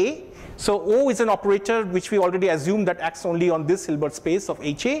HA. So O is an operator which we already assumed that acts only on this Hilbert space of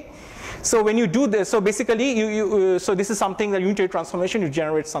HA. So when you do this, so basically so this is something that unitary transformation, you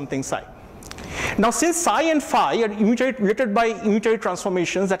generate something psi. Now, since psi and phi are related by unitary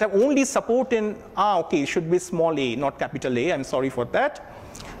transformations that have only support in, okay, it should be small a, not capital A. I'm sorry for that,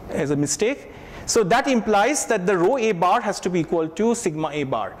 as a mistake. So that implies that the rho A bar has to be equal to sigma A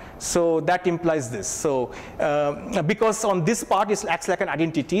bar. So that implies this. So because on this part it acts like an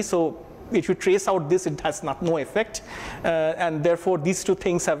identity, so if you trace out this, it has no effect, and therefore these two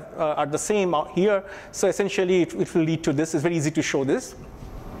things are the same out here. So essentially, it will lead to this. It's very easy to show this.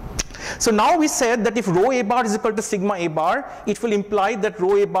 So now we said that if rho A bar is equal to sigma A bar, it will imply that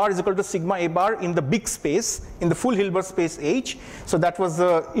rho A bar is equal to sigma A bar in the big space, in the full Hilbert space H. So that was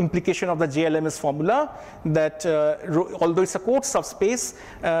the implication of the JLMS formula, that although it's a Coates subspace,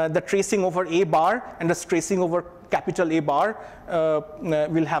 the tracing over A bar and the tracing over capital A bar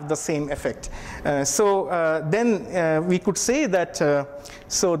will have the same effect. Then we could say that,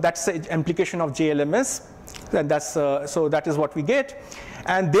 so that's the implication of JLMS. So that is what we get.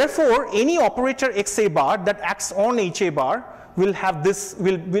 And therefore, any operator XA bar that acts on HA bar will have this,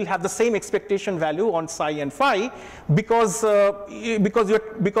 will have the same expectation value on psi and phi, because if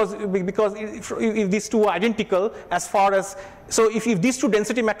these two are identical as far as, so if these two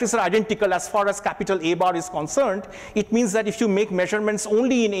density matrices are identical as far as capital A bar is concerned, it means that if you make measurements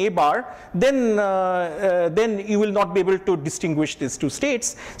only in A bar, then you will not be able to distinguish these two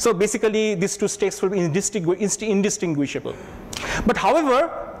states. So basically, these two states will be indistinguishable. But however,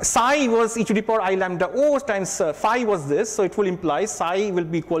 psi was e to the power I lambda O times phi was this, so it will imply psi will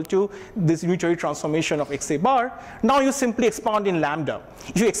be equal to this unitary transformation of XA bar. Now you simply expand in lambda.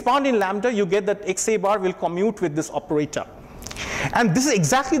 If you expand in lambda, you get that XA bar will commute with this operator. And this is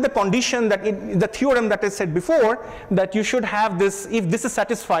exactly the condition that the theorem that I said before, that you should have this, if this is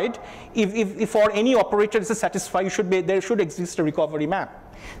satisfied, if for any operator this is satisfied, there should exist a recovery map.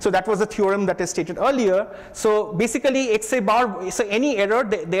 So that was the theorem that I stated earlier. So basically, XA bar, so any error,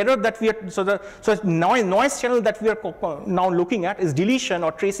 the error that we are, so noise channel that we are now looking at is deletion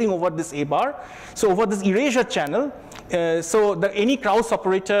or tracing over this A bar. So over this erasure channel, so any Krauss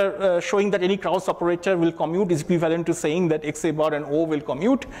operator, showing that any Krauss operator will commute is equivalent to saying that XA bar and O will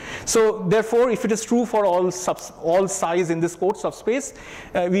commute. So therefore, if it is true for all psi's in this Coates subspace,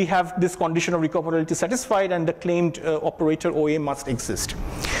 we have this condition of recoverability satisfied, and the claimed operator OA must exist.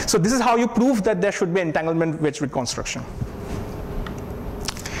 So this is how you prove that there should be entanglement wedge reconstruction.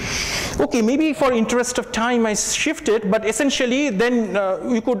 Okay, maybe for interest of time I shift it, but essentially then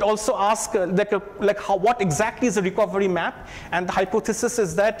you could also ask what exactly is a recovery map, and the hypothesis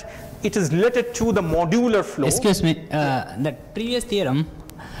is that it is related to the modular flow. Excuse me, that previous theorem,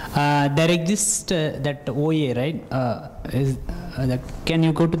 there exists that OA, right? Can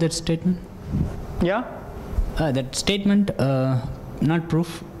you go to that statement? Yeah. That statement, not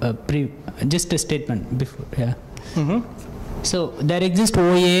proof, just a statement before, yeah. Mm-hmm. So there exists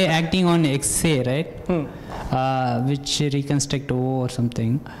OA acting on XA, right? Which reconstruct O or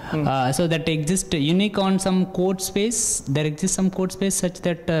something. So that exists unique on some code space. There exists some code space such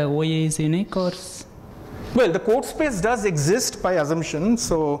that OA is unique, or? Well, the code space does exist by assumption.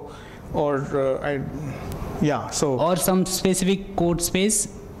 So, or some specific code space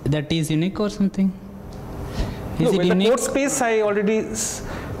that is unique or something. Is it unique? The code space I already.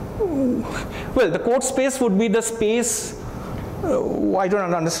 Well, the code space would be the space. I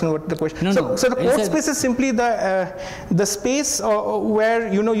don't understand what the question. So the code space is simply the space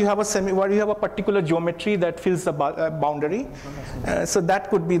where you have a particular geometry that fills the boundary. So that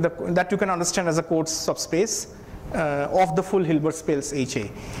could be that you can understand as a Coates subspace of the full Hilbert space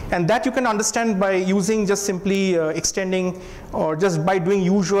HA, and that you can understand by using just simply extending, or just by doing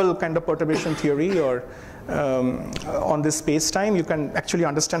usual kind of perturbation theory, or on this space-time, you can actually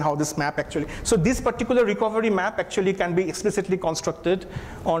understand how this map actually. So this particular recovery map actually can be explicitly constructed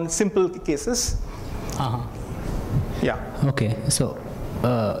on simple cases. Yeah. Okay. So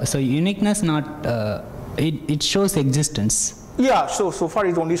uniqueness not it shows existence. Yeah. So far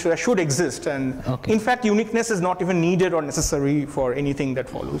it only should exist, and in fact uniqueness is not even needed or necessary for anything that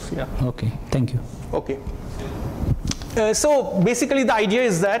follows. Yeah. Okay. Thank you. Okay. So basically the idea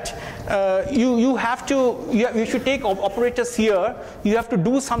is that you should take operators here, you have to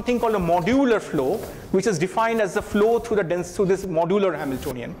do something called a modular flow, which is defined as the flow through this modular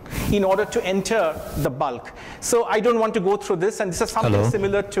Hamiltonian in order to enter the bulk. So I don't want to go through this, and this is something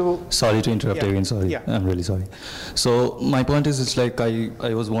similar to... Sorry to interrupt again, sorry. Yeah. I'm really sorry. So my point is, it's like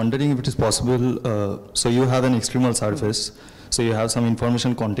I was wondering if it is possible, so you have an extremal surface, so you have some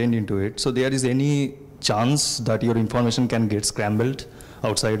information contained into it, so there is any chance that your information can get scrambled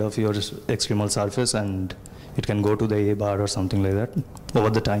outside of your extremal surface and it can go to the A bar or something like that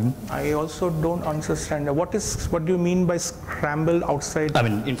over the time? I also don't understand. What do you mean by scramble outside? I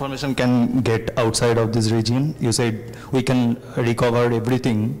mean, information can get outside of this region. You said we can recover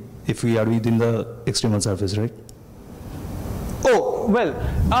everything if we are within the extremal surface, right? Oh, well,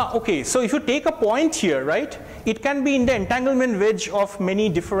 okay. So if you take a point here, right? it can be in the entanglement wedge of many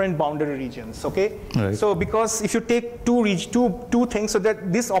different boundary regions, okay? Right. So because if you take two things, so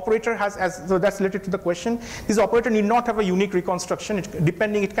that this operator has, so that's related to the question, this operator need not have a unique reconstruction.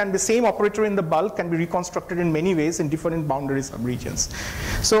 It can be same operator in the bulk, can be reconstructed in many ways in different boundary subregions.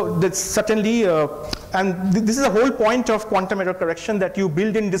 So that's certainly, and this is the whole point of quantum error correction, that you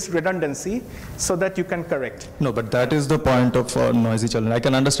build in this redundancy so that you can correct. No, but that is the point of noisy challenge. I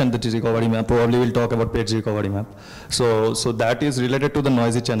can understand the recovery map. Probably we'll talk about page recovery map. So that is related to the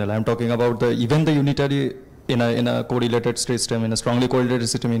noisy channel. I'm talking about even the unitary in a correlated system, in a strongly correlated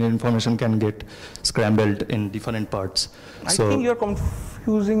system, information can get scrambled in different parts. I think you're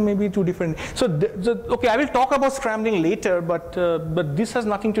confusing maybe two different. So okay, I will talk about scrambling later, but this has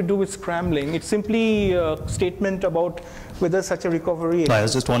nothing to do with scrambling. It's simply a statement about whether such a recovery. I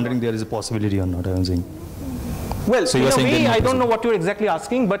was just wondering there is a possibility or not. I was saying. Well, so in a way, I don't know what you're exactly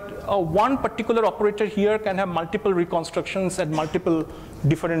asking, but one particular operator here can have multiple reconstructions at multiple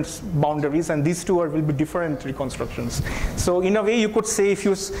different boundaries, and these two will be different reconstructions. So in a way, you could say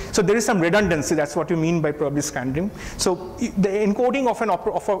so there is some redundancy. That's what you mean by probably scrambling. So the encoding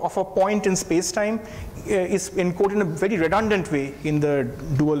of a point in space-time is encoded in a very redundant way in the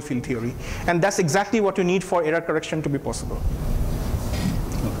dual field theory, and that's exactly what you need for error correction to be possible.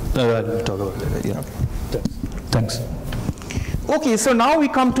 I'll talk about it later. Yeah. Okay. Thanks. Okay, so now we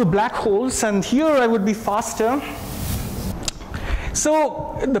come to black holes, and here I would be faster.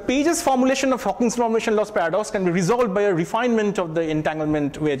 So the Page's formulation of Hawking's information loss paradox can be resolved by a refinement of the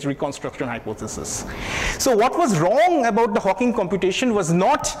entanglement wedge reconstruction hypothesis. So what was wrong about the Hawking computation was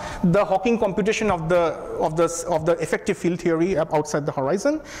not the Hawking computation of the effective field theory outside the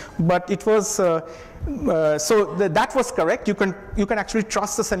horizon, but it was that was correct. You can actually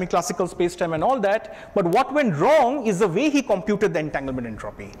trust the semi-classical spacetime and all that. But what went wrong is the way he computed the entanglement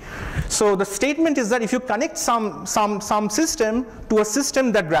entropy. So the statement is that if you connect some system to a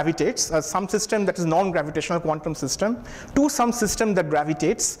system that gravitates, some system that is non-gravitational quantum system, to some system that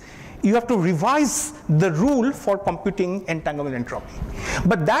gravitates, you have to revise the rule for computing entanglement entropy.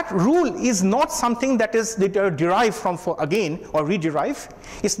 But that rule is not something that is derived from or rederive.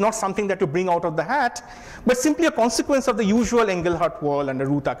 It's not something that you bring out of the hat, but simply a consequence of the usual Engelhardt wall and the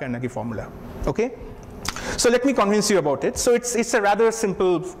Ru-Takayama formula. Okay? So let me convince you about it. So it's a rather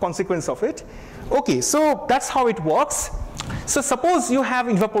simple consequence of it. Okay, so that's how it works. So suppose you have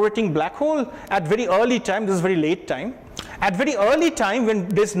evaporating black hole at very early time, this is very late time. At very early time, when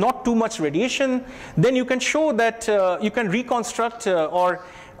there's not too much radiation, then you can show that you can reconstruct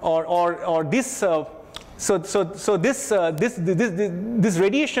this. This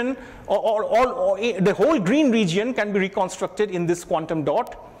radiation or the whole green region can be reconstructed in this quantum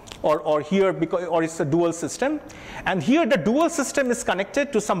dot, or here or it's a dual system, and here the dual system is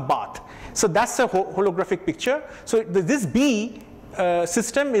connected to some bath. So that's a holographic picture. So this B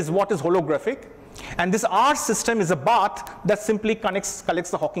system is what is holographic. And this R system is a bath that simply collects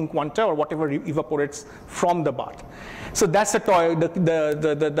the Hawking quanta or whatever evaporates from the bath. So that's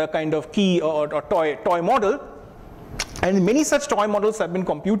the kind of key or toy model. And many such toy models have been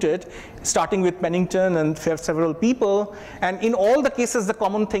computed, starting with Pennington and several people. And in all the cases, the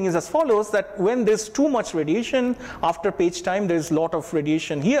common thing is as follows, that when there's too much radiation, after page time, there's a lot of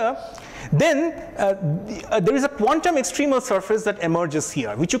radiation here, then there is a quantum extremal surface that emerges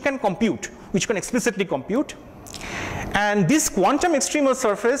here, which you can compute, which you can explicitly compute. And this quantum extremal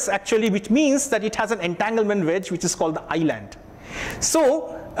surface actually, which means that it has an entanglement wedge, which is called the island.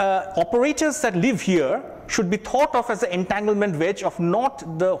 So operators that live here should be thought of as the entanglement wedge of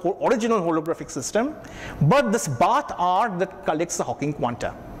not the original holographic system, but this bath R that collects the Hawking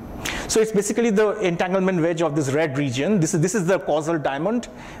quanta. So it's basically the entanglement wedge of this red region. This is the causal diamond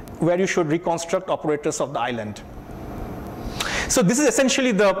where you should reconstruct operators of the island. So this is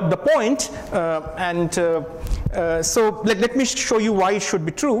essentially the point, so let me show you why it should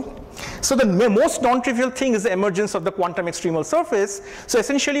be true. So the most non-trivial thing is the emergence of the quantum extremal surface. So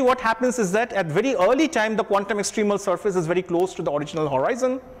essentially what happens is that at very early time, the quantum extremal surface is very close to the original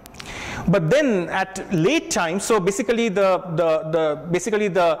horizon. But then at late time, so basically you have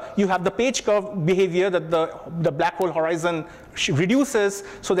the Page curve behavior that the black hole horizon reduces,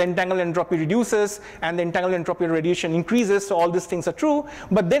 so the entanglement entropy reduces, and the entanglement entropy radiation increases, so all these things are true.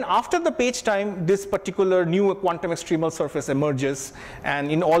 But then after the Page time, this particular new quantum extremal surface emerges,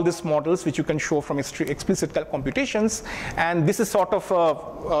 and in all these models, which you can show from explicit computations, and this is sort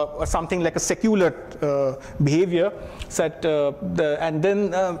of something like a secular behavior, and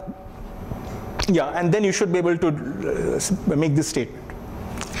then you should be able to make this statement.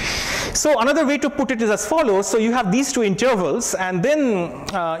 So another way to put it is as follows. So you have these two intervals, and then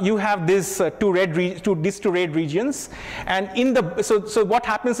you have these two red regions. And in the so what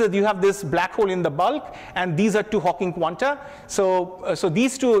happens is you have this black hole in the bulk, and these are two Hawking quanta. So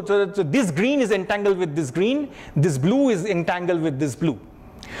these two, so this green is entangled with this green, this blue is entangled with this blue.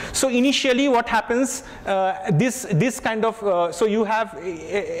 So initially what happens, this kind of, so you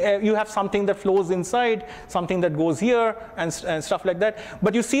have something that flows inside, something that goes here, and stuff like that.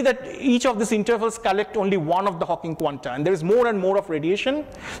 But you see that each of these intervals collect only one of the Hawking quanta, and there is more and more of radiation.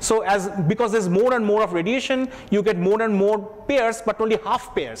 So because there's more and more of radiation, you get more and more pairs, but only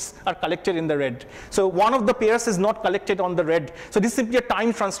half pairs are collected in the red. So one of the pairs is not collected on the red. So this is simply a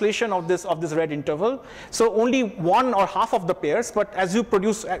time translation of this red interval. So only one or half of the pairs, but as you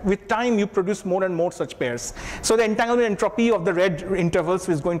produce with time, you produce more and more such pairs. So the entanglement entropy of the red intervals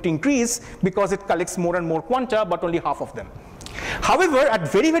is going to increase because it collects more and more quanta, but only half of them. However,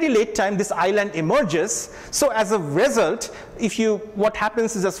 at very, very late time, this island emerges. So as a result, what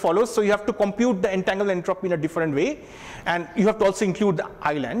happens is as follows. So you have to compute the entanglement entropy in a different way, and you have to also include the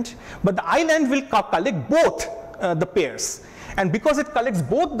island. But the island will collect both the pairs. And because it collects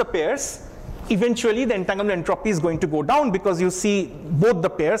both the pairs, eventually the entanglement entropy is going to go down because you see both the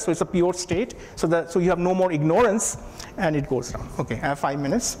pairs, so it's a pure state, so you have no more ignorance, and it goes down. Okay, I have 5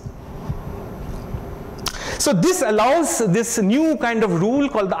 minutes. So this allows this new kind of rule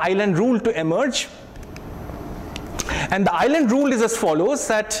called the island rule to emerge. And the island rule is as follows,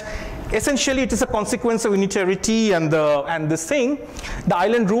 that essentially it is a consequence of unitarity and this thing. The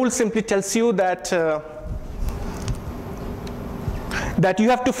island rule simply tells you that that you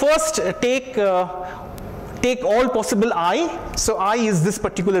have to first take all possible I. So I is this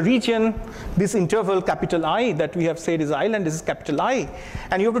particular region, this interval capital I that we have said is island, this is capital I.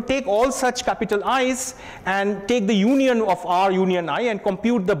 And you have to take all such capital I's and take the union of R union I and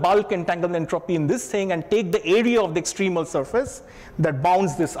compute the bulk entanglement entropy in this thing and take the area of the extremal surface that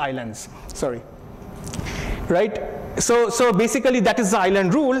bounds this islands. Sorry. Right? So basically that is the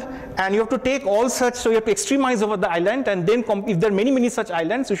island rule, and you have to take all such, so you have to extremize over the island, and then if there are many such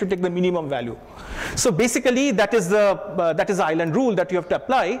islands, you should take the minimum value. So basically that is the island rule that you have to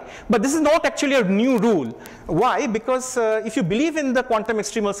apply, but this is not actually a new rule. Why? Because if you believe in the quantum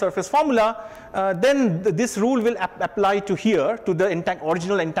extremal surface formula, then this rule will apply to here, to the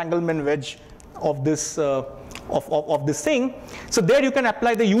original entanglement wedge of this of this thing. So there you can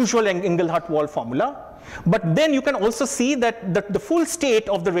apply the usual Engelhardt-Wald formula. But then you can also see that the full state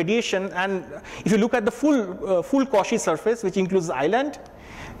of the radiation, and if you look at the full Cauchy surface, which includes the island,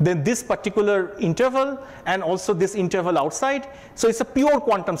 then this particular interval, and also this interval outside, so it's a pure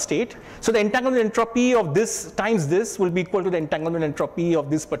quantum state. So the entanglement entropy of this times this will be equal to the entanglement entropy of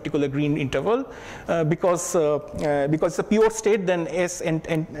this particular green interval, because it's a pure state, then S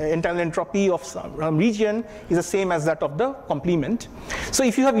entanglement entropy of some region is the same as that of the complement. So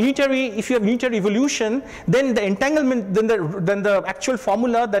if you have unitary evolution, then the entanglement, then the actual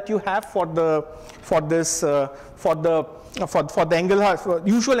formula that you have for the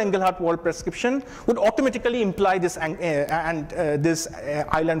usual Engelhardt-Wald prescription would automatically imply this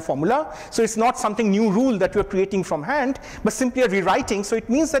island formula. So it's not something new rule that you're creating from hand, but simply a rewriting. So it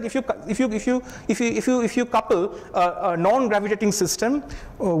means that if you couple a non-gravitating system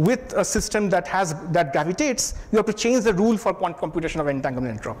with a system that gravitates, you have to change the rule for quantum computation of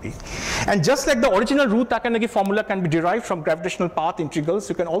entanglement entropy. And just like the original Ru-Takayama formula can be derived from gravitational path integrals,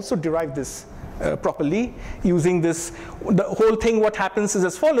 you can also derive this properly using this. The whole thing, what happens is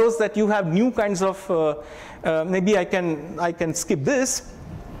as follows, that you have new kinds of, maybe I can skip this.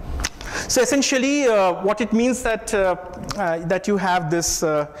 So essentially what it means that you have this,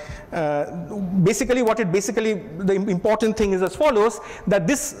 the important thing is as follows, that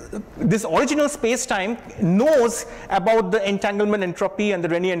this original space-time knows about the entanglement entropy and the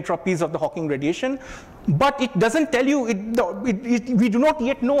Renyi entropies of the Hawking radiation, but it doesn't tell you, we do not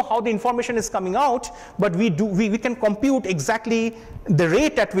yet know how the information is coming out, but we can compute exactly the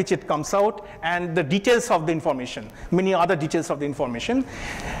rate at which it comes out and the details of the information, many other details of the information.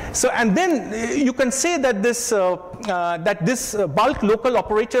 So, and then you can say that this bulk local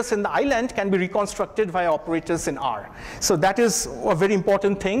operators in the island can be reconstructed via operators in R. So that is a very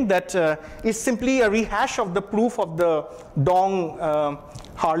important thing, that is simply a rehash of the proof of the Dong,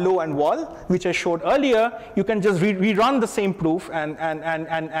 Harlow and Wall, which I showed earlier. You can just rerun the same proof and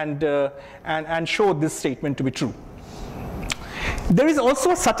show this statement to be true. There is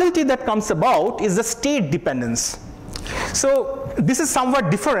also a subtlety that comes about, is the state dependence. So this is somewhat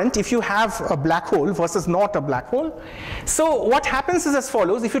different if you have a black hole versus not a black hole. So what happens is as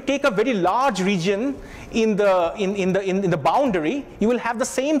follows: if you take a very large region in the boundary, you will have the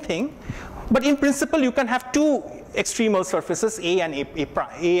same thing, but in principle you can have two extremal surfaces, A and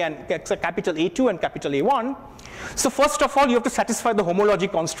capital A2 and capital A1. So first of all, you have to satisfy the homology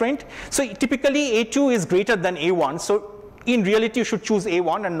constraint. So typically A2 is greater than A1. So in reality, you should choose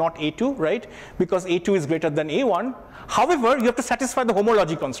A1 and not A2, right? Because A2 is greater than A1. However, you have to satisfy the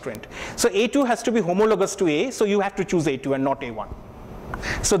homology constraint. So A2 has to be homologous to A, so you have to choose A2 and not A1.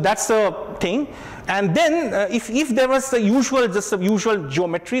 So that's the thing. And then if there was the usual, just the usual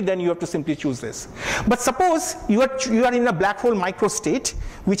geometry, then you have to simply choose this. But suppose you are in a black hole microstate,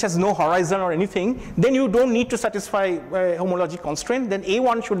 which has no horizon or anything, then you don't need to satisfy homology constraint, then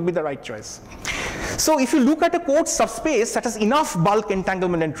A1 should be the right choice. So if you look at a quartz subspace that has enough bulk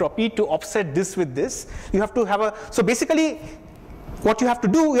entanglement entropy to offset this with this, you have to have so basically, what you have to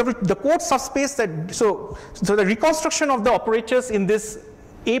do, the quartz subspace so the reconstruction of the operators in this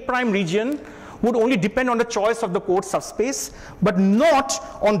A prime region would only depend on the choice of the quartz subspace, but not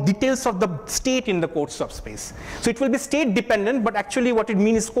on details of the state in the quartz subspace. So it will be state dependent, but actually what it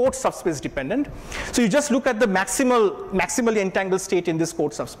means is quartz subspace dependent. So you just look at the maximally entangled state in this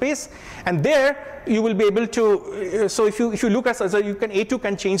quartz subspace, and there you will be able to, so if you look at, so A2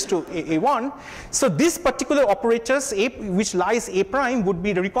 can change to A1. So this particular operators, which lies A prime, would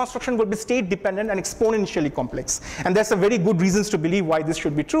be, the reconstruction would be state dependent and exponentially complex. And there's a very good reasons to believe why this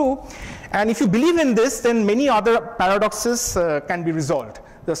should be true. And if you believe in this, then many other paradoxes can be resolved.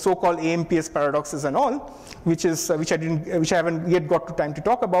 The so-called AMPS paradoxes and all, which I haven't yet got to time to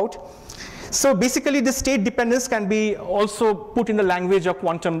talk about. So basically, the state dependence can be also put in the language of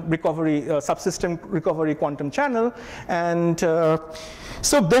quantum recovery, subsystem recovery quantum channel. And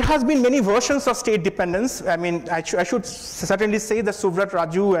so there has been many versions of state dependence. I mean, I should certainly say that Subrat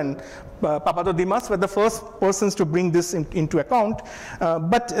Raju and Papadodimas were the first persons to bring this into account.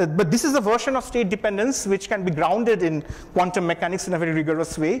 But this is a version of state dependence which can be grounded in quantum mechanics in a very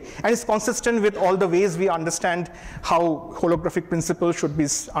rigorous way, and is consistent with all the ways we understand how holographic principles should be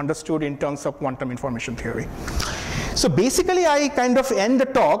understood in terms of quantum information theory. So basically, I kind of end the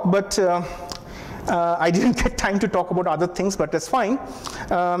talk, but I didn't get time to talk about other things, but that's fine.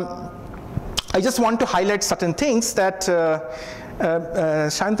 I just want to highlight certain things that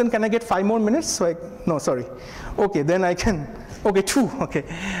Shantan, can I get 5 more minutes? So no, sorry. Okay, then I can. Okay, 2. Okay,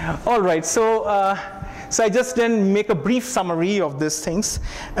 all right. So I just then make a brief summary of these things.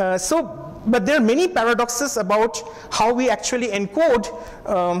 But there are many paradoxes about how we actually encode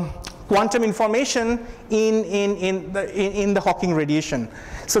quantum information in the Hawking radiation.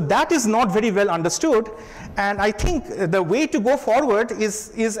 So that is not very well understood, and I think the way to go forward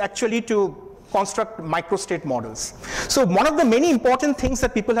is actually to construct microstate models. So one of the many important things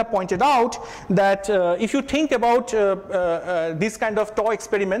that people have pointed out, that if you think about these kind of TAW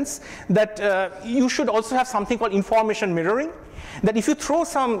experiments, that you should also have something called information mirroring. That if you throw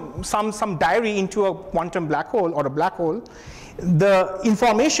some diary into a quantum black hole or a black hole, the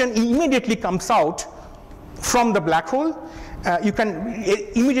information immediately comes out from the black hole. You can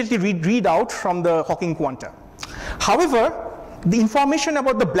immediately read out from the Hawking quanta. However, the information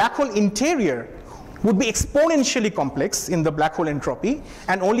about the black hole interior would be exponentially complex in the black hole entropy,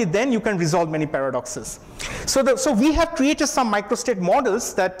 and only then you can resolve many paradoxes. So we have created some microstate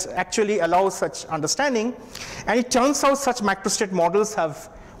models that actually allow such understanding, and it turns out such microstate models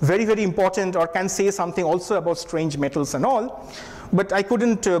have very, very important, or can say something also about strange metals and all. But I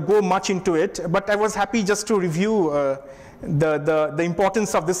couldn't go much into it, but I was happy just to review the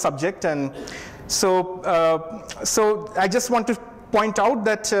importance of this subject. And so I just want to point out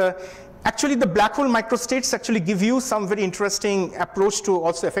that actually the black hole microstates actually give you some very interesting approach to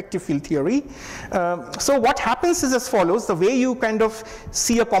also effective field theory. So what happens is as follows: the way you kind of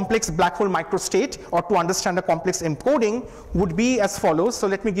see a complex black hole microstate, or to understand a complex encoding, would be as follows. So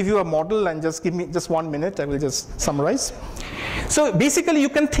let me give you a model, and just give me just 1 minute, I will just summarize. So basically you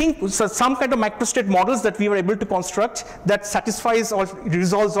can think some kind of microstate models that we were able to construct that satisfies or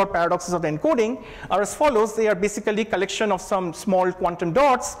resolves all paradoxes of the encoding are as follows. They are basically collection of some small quantum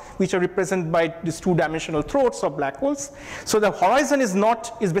dots which are represented by these 2-dimensional throats of black holes. So the horizon is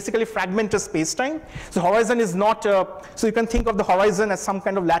basically fragmented space-time. So horizon is not, so you can think of the horizon as some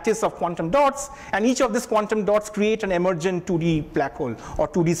kind of lattice of quantum dots, and each of these quantum dots create an emergent 2D black hole or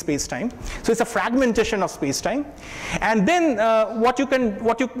 2D space-time. So it's a fragmentation of space-time. And then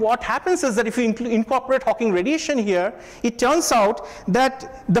what happens is that if you incorporate Hawking radiation here, it turns out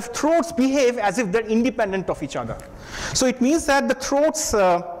that the throats behave as if they're independent of each other. So it means that the throats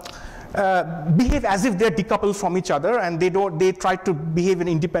behave as if they're decoupled from each other, and they try to behave in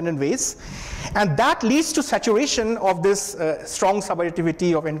independent ways. And that leads to saturation of this strong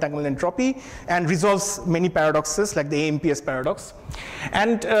subadditivity of entanglement entropy and resolves many paradoxes like the AMPS paradox.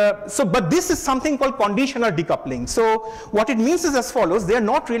 And but this is something called conditional decoupling. So what it means is as follows: they are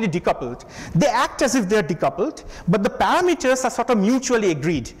not really decoupled. They act as if they are decoupled, but the parameters are sort of mutually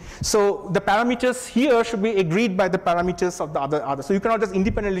agreed. So the parameters here should be agreed by the parameters of the other. So you cannot just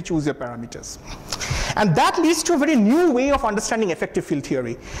independently choose your parameters. And that leads to a very new way of understanding effective field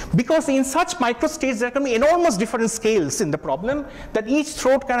theory, because in such microstates there can be enormous different scales in the problem, that each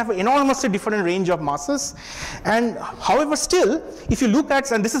throat can have an enormously different range of masses. And however, still, if you look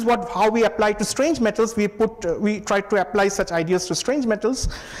at, and this is how we apply to strange metals, we try to apply such ideas to strange metals,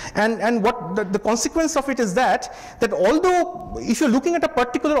 and what the consequence of it is that although if you're looking at a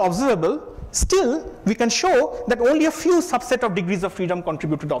particular observable, still we can show that only a few subset of degrees of freedom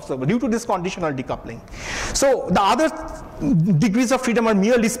contribute to the observable due to this conditional decoupling. So the other degrees of freedom are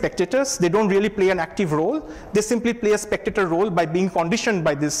merely spectators. They don't really play an active role. They simply play a spectator role by being conditioned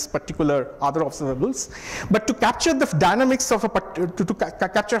by this particular other observables. But to capture the dynamics of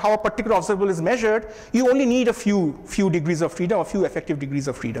capture how a particular observable is measured, you only need a few degrees of freedom, a few effective degrees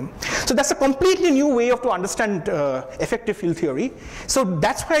of freedom. So that's a completely new way to understand effective field theory. So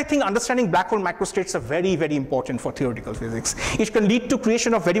that's why I think understanding black hole microstates are very, very important for theoretical physics. It can lead to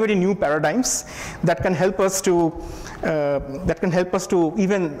creation of very, very new paradigms that can help us to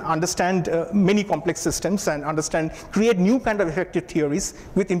even understand many complex systems and create new kind of effective theories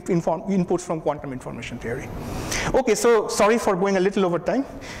with inputs from quantum information theory. Okay, so sorry for going a little over time.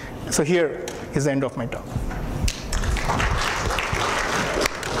 So here is the end of my talk.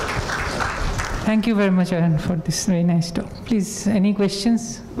 Thank you very much, Ayan, for this very nice talk. Please, any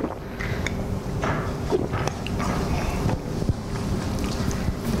questions?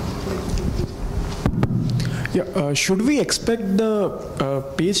 Yeah, should we expect the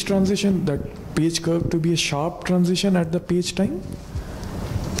page transition, that page curve, to be a sharp transition at the page time?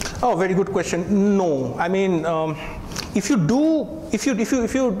 Oh, very good question. No, I mean, if you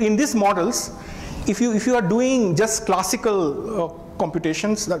in these models, if you are doing just classical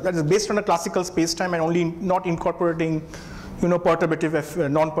computations that is based on a classical space-time and only not incorporating,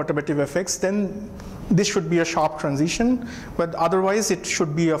 perturbative, non-perturbative effects, then this should be a sharp transition, but otherwise it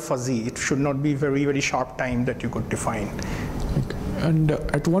should be a fuzzy. It should not be very, very sharp time that you could define. Okay. And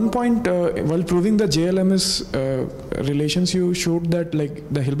at one point, while proving the JLMS relations, you showed that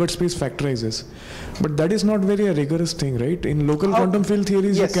the Hilbert space factorizes. But that is not very a rigorous thing, right? In local quantum field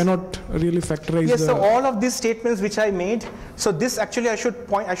theories, yes, you cannot really factorize. Yes, so all of these statements which I made, so this actually I should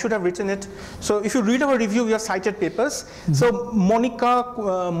have written it. So if you read our review, we have cited papers. Mm-hmm. So Monica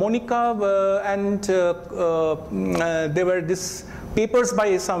and there were this papers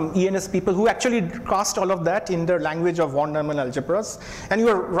by some ENS people who actually cast all of that in the language of von Neumann algebras. And you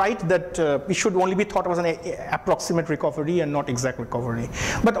are right that it should only be thought of as an approximate recovery and not exact recovery.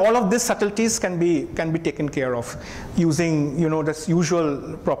 But all of these subtleties can be taken care of using the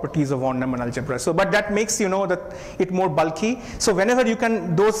usual properties of von Neumann algebra. So, but that makes that it more bulky. So whenever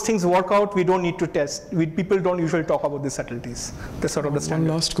those things work out, we don't need to test. People don't usually talk about the subtleties. That's sort of the standard.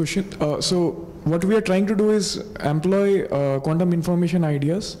 One last question. So what we are trying to do is employ quantum information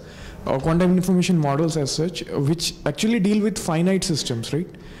ideas or quantum information models as such, which actually deal with finite systems, right?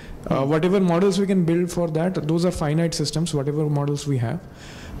 Whatever models we can build for that, those are finite systems, whatever models we have.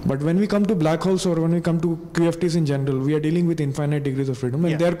 But when we come to black holes or when we come to QFTs in general, we are dealing with infinite degrees of freedom,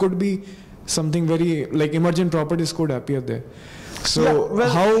 and there could be something very like emergent properties could appear there. So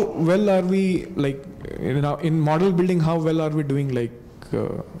how well are we in model building? How well are we doing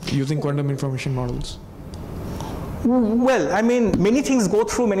using quantum information models? Well, I mean, many things go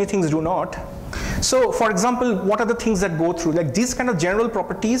through, many things do not. So, for example, what are the things that go through? Like these kind of general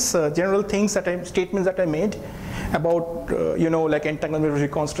properties, general things statements that I made about, like entanglement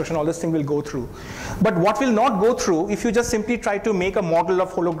reconstruction, all this thing will go through. But what will not go through if you just simply try to make a model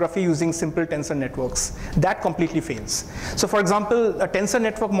of holography using simple tensor networks? That completely fails. So, for example, tensor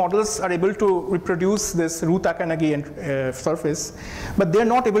network models are able to reproduce this Ru-Takanagi surface, but they're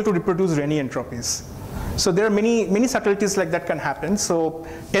not able to reproduce Renyi entropies. So there are many subtleties like that can happen. So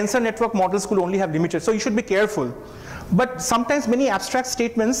tensor network models could only have limited. So you should be careful. But sometimes many abstract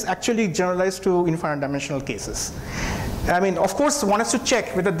statements actually generalize to infinite dimensional cases. I mean, of course, one has to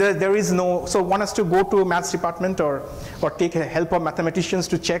check whether there is no, so one has to go to a maths department or take help of mathematicians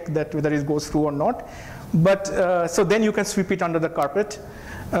to check that whether it goes through or not. But so then you can sweep it under the carpet.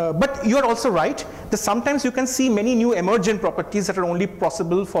 But you're also right that sometimes you can see many new emergent properties that are only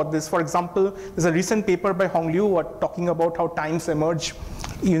possible for this. For example, there's a recent paper by Hong Liu talking about how times emerge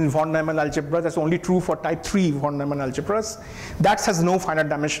in von Neumann algebra. That's only true for type 3 von Neumann algebras. That has no finite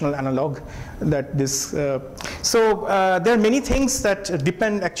dimensional analog. That this, so there are many things that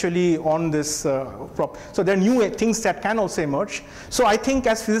depend actually on this so there are new things that can also emerge. So I think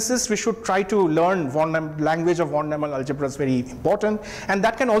as physicists we should try to learn language of von Neumann algebra is very important, and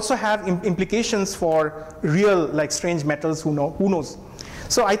that can also have implications for real, like, strange metals, who knows.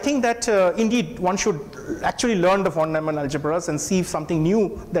 So I think that indeed one should actually learn the von Neumann algebras and see if something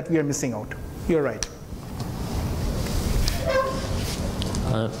new that we are missing out. You're right.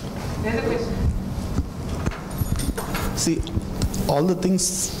 There's a question. See, all the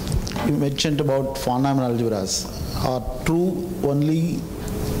things you mentioned about von Neumann algebras are true only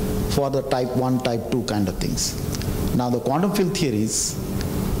for the type 1, type 2 kind of things. Now the quantum field theories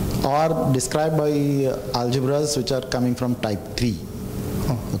are described by algebras which are coming from type 3.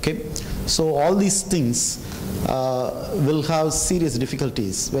 Okay, so all these things will have serious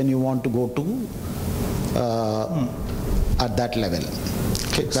difficulties when you want to go to at that level.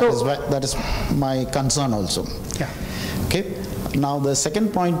 Okay, that is my concern also. Yeah. Okay. Now the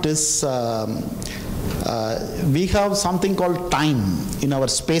second point is we have something called time in our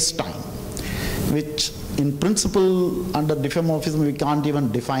space-time, which in principle under diffeomorphism we can't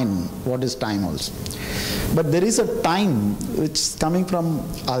even define what is time also. But there is a time which is coming from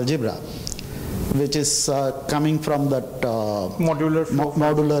algebra, which is coming from that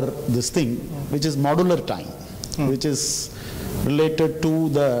modular this thing, which is modular time, which is related to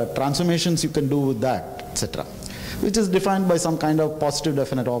the transformations you can do with that, etc., which is defined by some kind of positive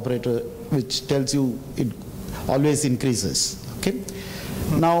definite operator which tells you it always increases. Okay.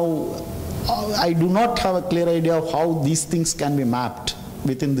 Now I do not have a clear idea of how these things can be mapped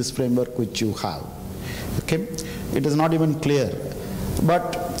within this framework which you have. Okay, it is not even clear.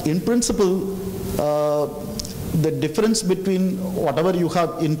 But in principle, the difference between whatever you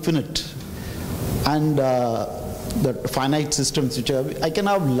have infinite and the finite systems, which I can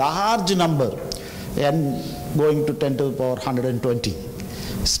have large number n going to 10 to the power 120.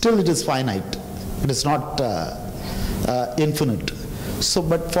 Still it is finite. It is not infinite. So,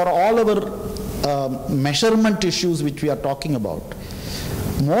 but for all our measurement issues which we are talking about,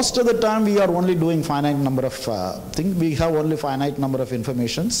 most of the time we are only doing finite number of things. We have only finite number of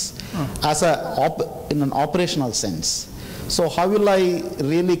informations as in an operational sense. So how will I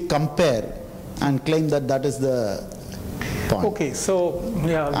really compare and claim that that is the point? Okay, so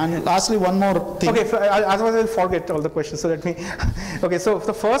yeah. And lastly, one more thing. Okay, otherwise I'll forget all the questions. So let me. Okay, so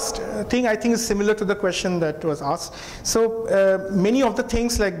the first thing I think is similar to the question that was asked. So many of the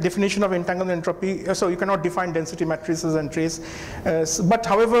things like definition of entanglement entropy. So you cannot define density matrices and trace. But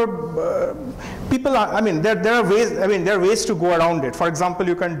however, people are. I mean, there are ways. I mean, there are ways to go around it. For example,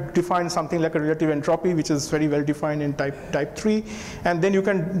 you can define something like a relative entropy, which is very well defined in type 3, and then you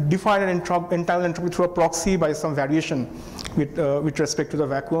can define an entanglement entropy through a proxy by some variation with respect to the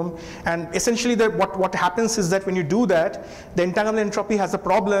vacuum. And essentially what happens is that when you do that, the entanglement entropy has a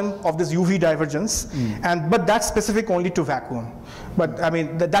problem of this UV divergence, but that's specific only to vacuum. But I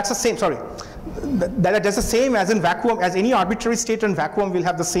mean, that's the same, sorry. That's the same as in vacuum, as any arbitrary state in vacuum will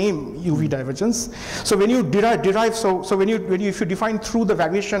have the same UV divergence. So when you derive, so if you define through the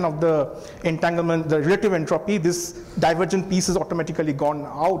variation of the entanglement, the relative entropy, this divergent piece is automatically gone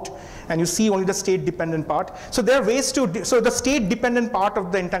out, and you see only the state dependent part. So there are ways to, so the state dependent part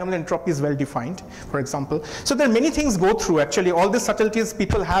of the entanglement entropy is well defined, for example. So there are many things go through, actually. All the subtleties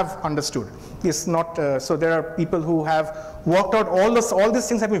people have understood. It's not, so there are people who have worked out all these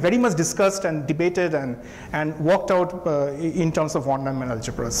things have been very much discussed and debated and worked out in terms of von Neumann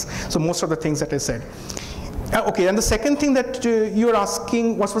algebras. So most of the things that I said. Okay, and the second thing that you were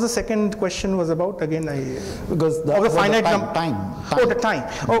asking, what was the second question was about? Again, because the finite time. Oh, the time.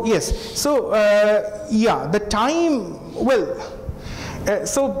 Oh, yes. So yeah, the time. Well,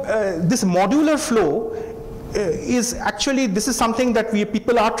 this modular flow is actually, this is something that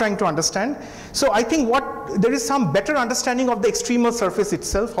people are trying to understand. So I think there is some better understanding of the extremal surface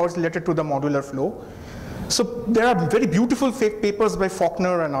itself, how it's related to the modular flow. So there are very beautiful papers by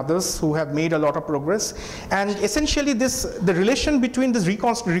Faulkner and others who have made a lot of progress. And essentially the relation between this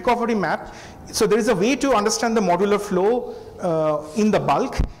recovery map, so there is a way to understand the modular flow in the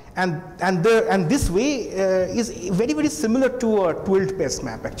bulk. And this way is very, very similar to a twilled best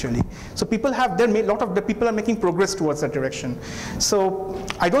map, actually. So people have, a lot of the people are making progress towards that direction. So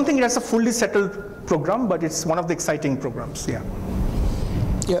I don't think it has a fully settled program, but it's one of the exciting programs, yeah.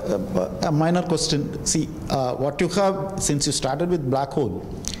 Yeah, a minor question. See, what you have, since you started with black hole,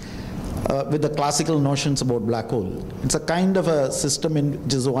 with the classical notions about black hole, it's a kind of a system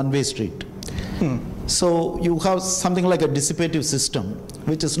which is a one-way street. So you have something like a dissipative system,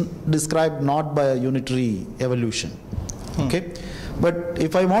 which is described not by a unitary evolution. Okay, but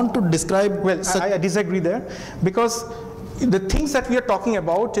if I want to describe, well, I disagree there, because the things that we are talking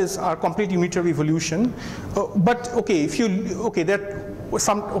about are complete unitary evolution. But okay,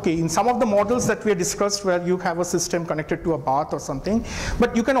 in some of the models that we have discussed where you have a system connected to a bath or something,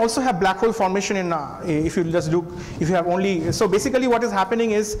 but you can also have black hole formation in if you just look, if you have only, so basically what is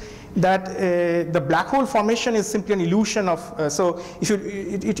happening is that the black hole formation is simply an illusion of, so if you,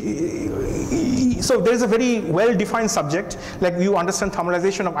 so there is a very well-defined subject, like you understand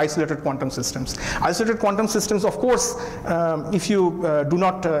thermalization of isolated quantum systems. Isolated quantum systems, of course, if you do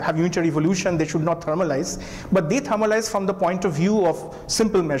not have unitary evolution, they should not thermalize, but they thermalize from the point of view of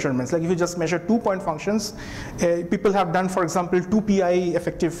simple measurements. Like if you just measure 2-point functions, people have done, for example, 2PI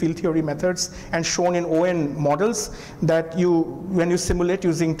effective field theory methods and shown in ON models that when you simulate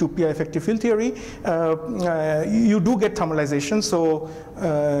using 2PI effective field theory, you do get thermalization. So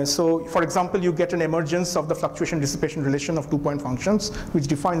for example, you get an emergence of the fluctuation dissipation relation of 2-point functions, which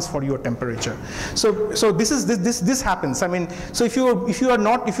defines for your temperature. So this happens. I mean, so if you're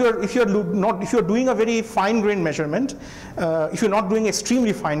doing a very fine-grained measurement, if you're not doing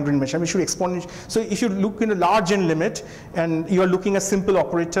extremely fine-grained measurement, you should exponential. So if you look in a large n limit and you are looking at a simple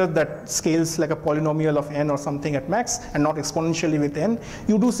operator that scales like a polynomial of n or something at max and not exponentially with n,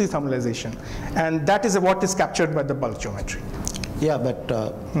 you do see thermalization, and that is what is captured by the bulk geometry. Yeah, but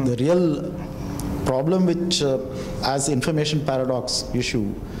the real problem which as information paradox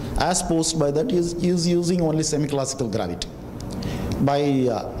issue as posed by that is using only semi-classical gravity by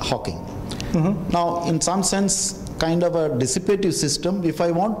Hawking. Now in some sense kind of a dissipative system, if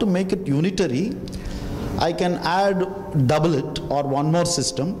I want to make it unitary, I can double it or one more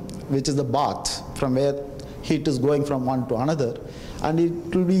system, which is the bath, from where heat is going from one to another, and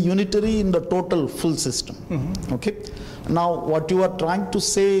it will be unitary in the total full system. Okay. Now what you are trying to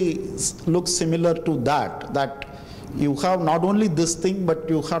say looks similar to that you have not only this thing, but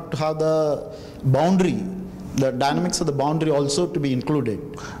you have to have the boundary, the dynamics of the boundary also to be included.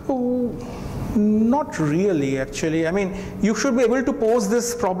 Not really, actually. I mean, you should be able to pose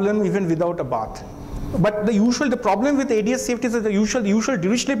this problem even without a bath. But the problem with ADS safety is that the usual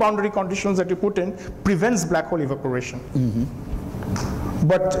Dirichlet boundary conditions that you put in prevents black hole evaporation.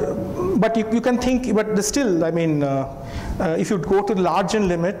 But you can think, but still, I mean, if you go to the large n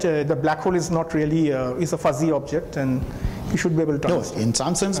limit, the black hole is not really is a fuzzy object, and you should be able to understand. In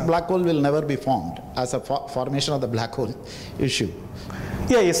some sense, black hole will never be formed as a formation of the black hole issue.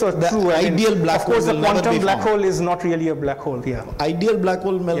 Yeah, so the true. Ideal black hole, of course, the quantum black hole is not really a black hole. Yeah. Ideal black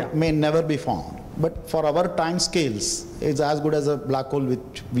hole may never be formed, but for our time scales, it's as good as a black hole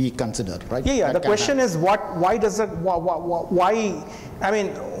which we consider, right? Yeah. The question is,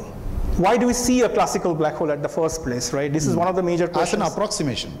 why do we see a classical black hole at the first place, right? This is one of the major questions. As an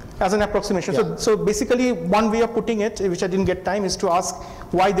approximation. As an approximation. Yeah. So basically, one way of putting it, which I didn't get time, is to ask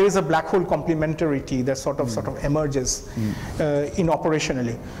why there is a black hole complementarity that sort of emerges in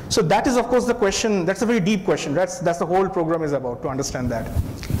operationally. So that is, of course, the question. That's a very deep question. That's the whole program is about, to understand that.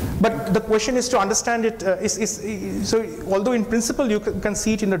 But the question is to understand it. So although in principle you can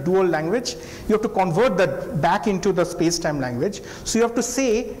see it in a dual language, you have to convert that back into the space-time language. So you have to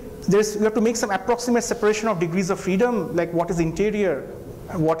say, you have to make some approximate separation of degrees of freedom, like what is interior,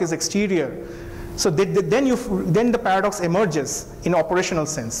 what is exterior. So then the paradox emerges in operational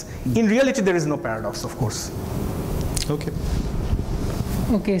sense. In reality, there is no paradox, of course. Okay.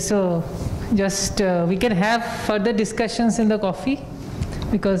 Okay, so just we can have further discussions in the coffee,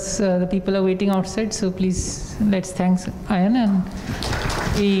 because the people are waiting outside. So please, let's thank Ayan, and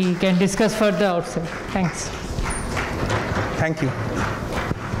we can discuss further outside. Thanks. Thank you.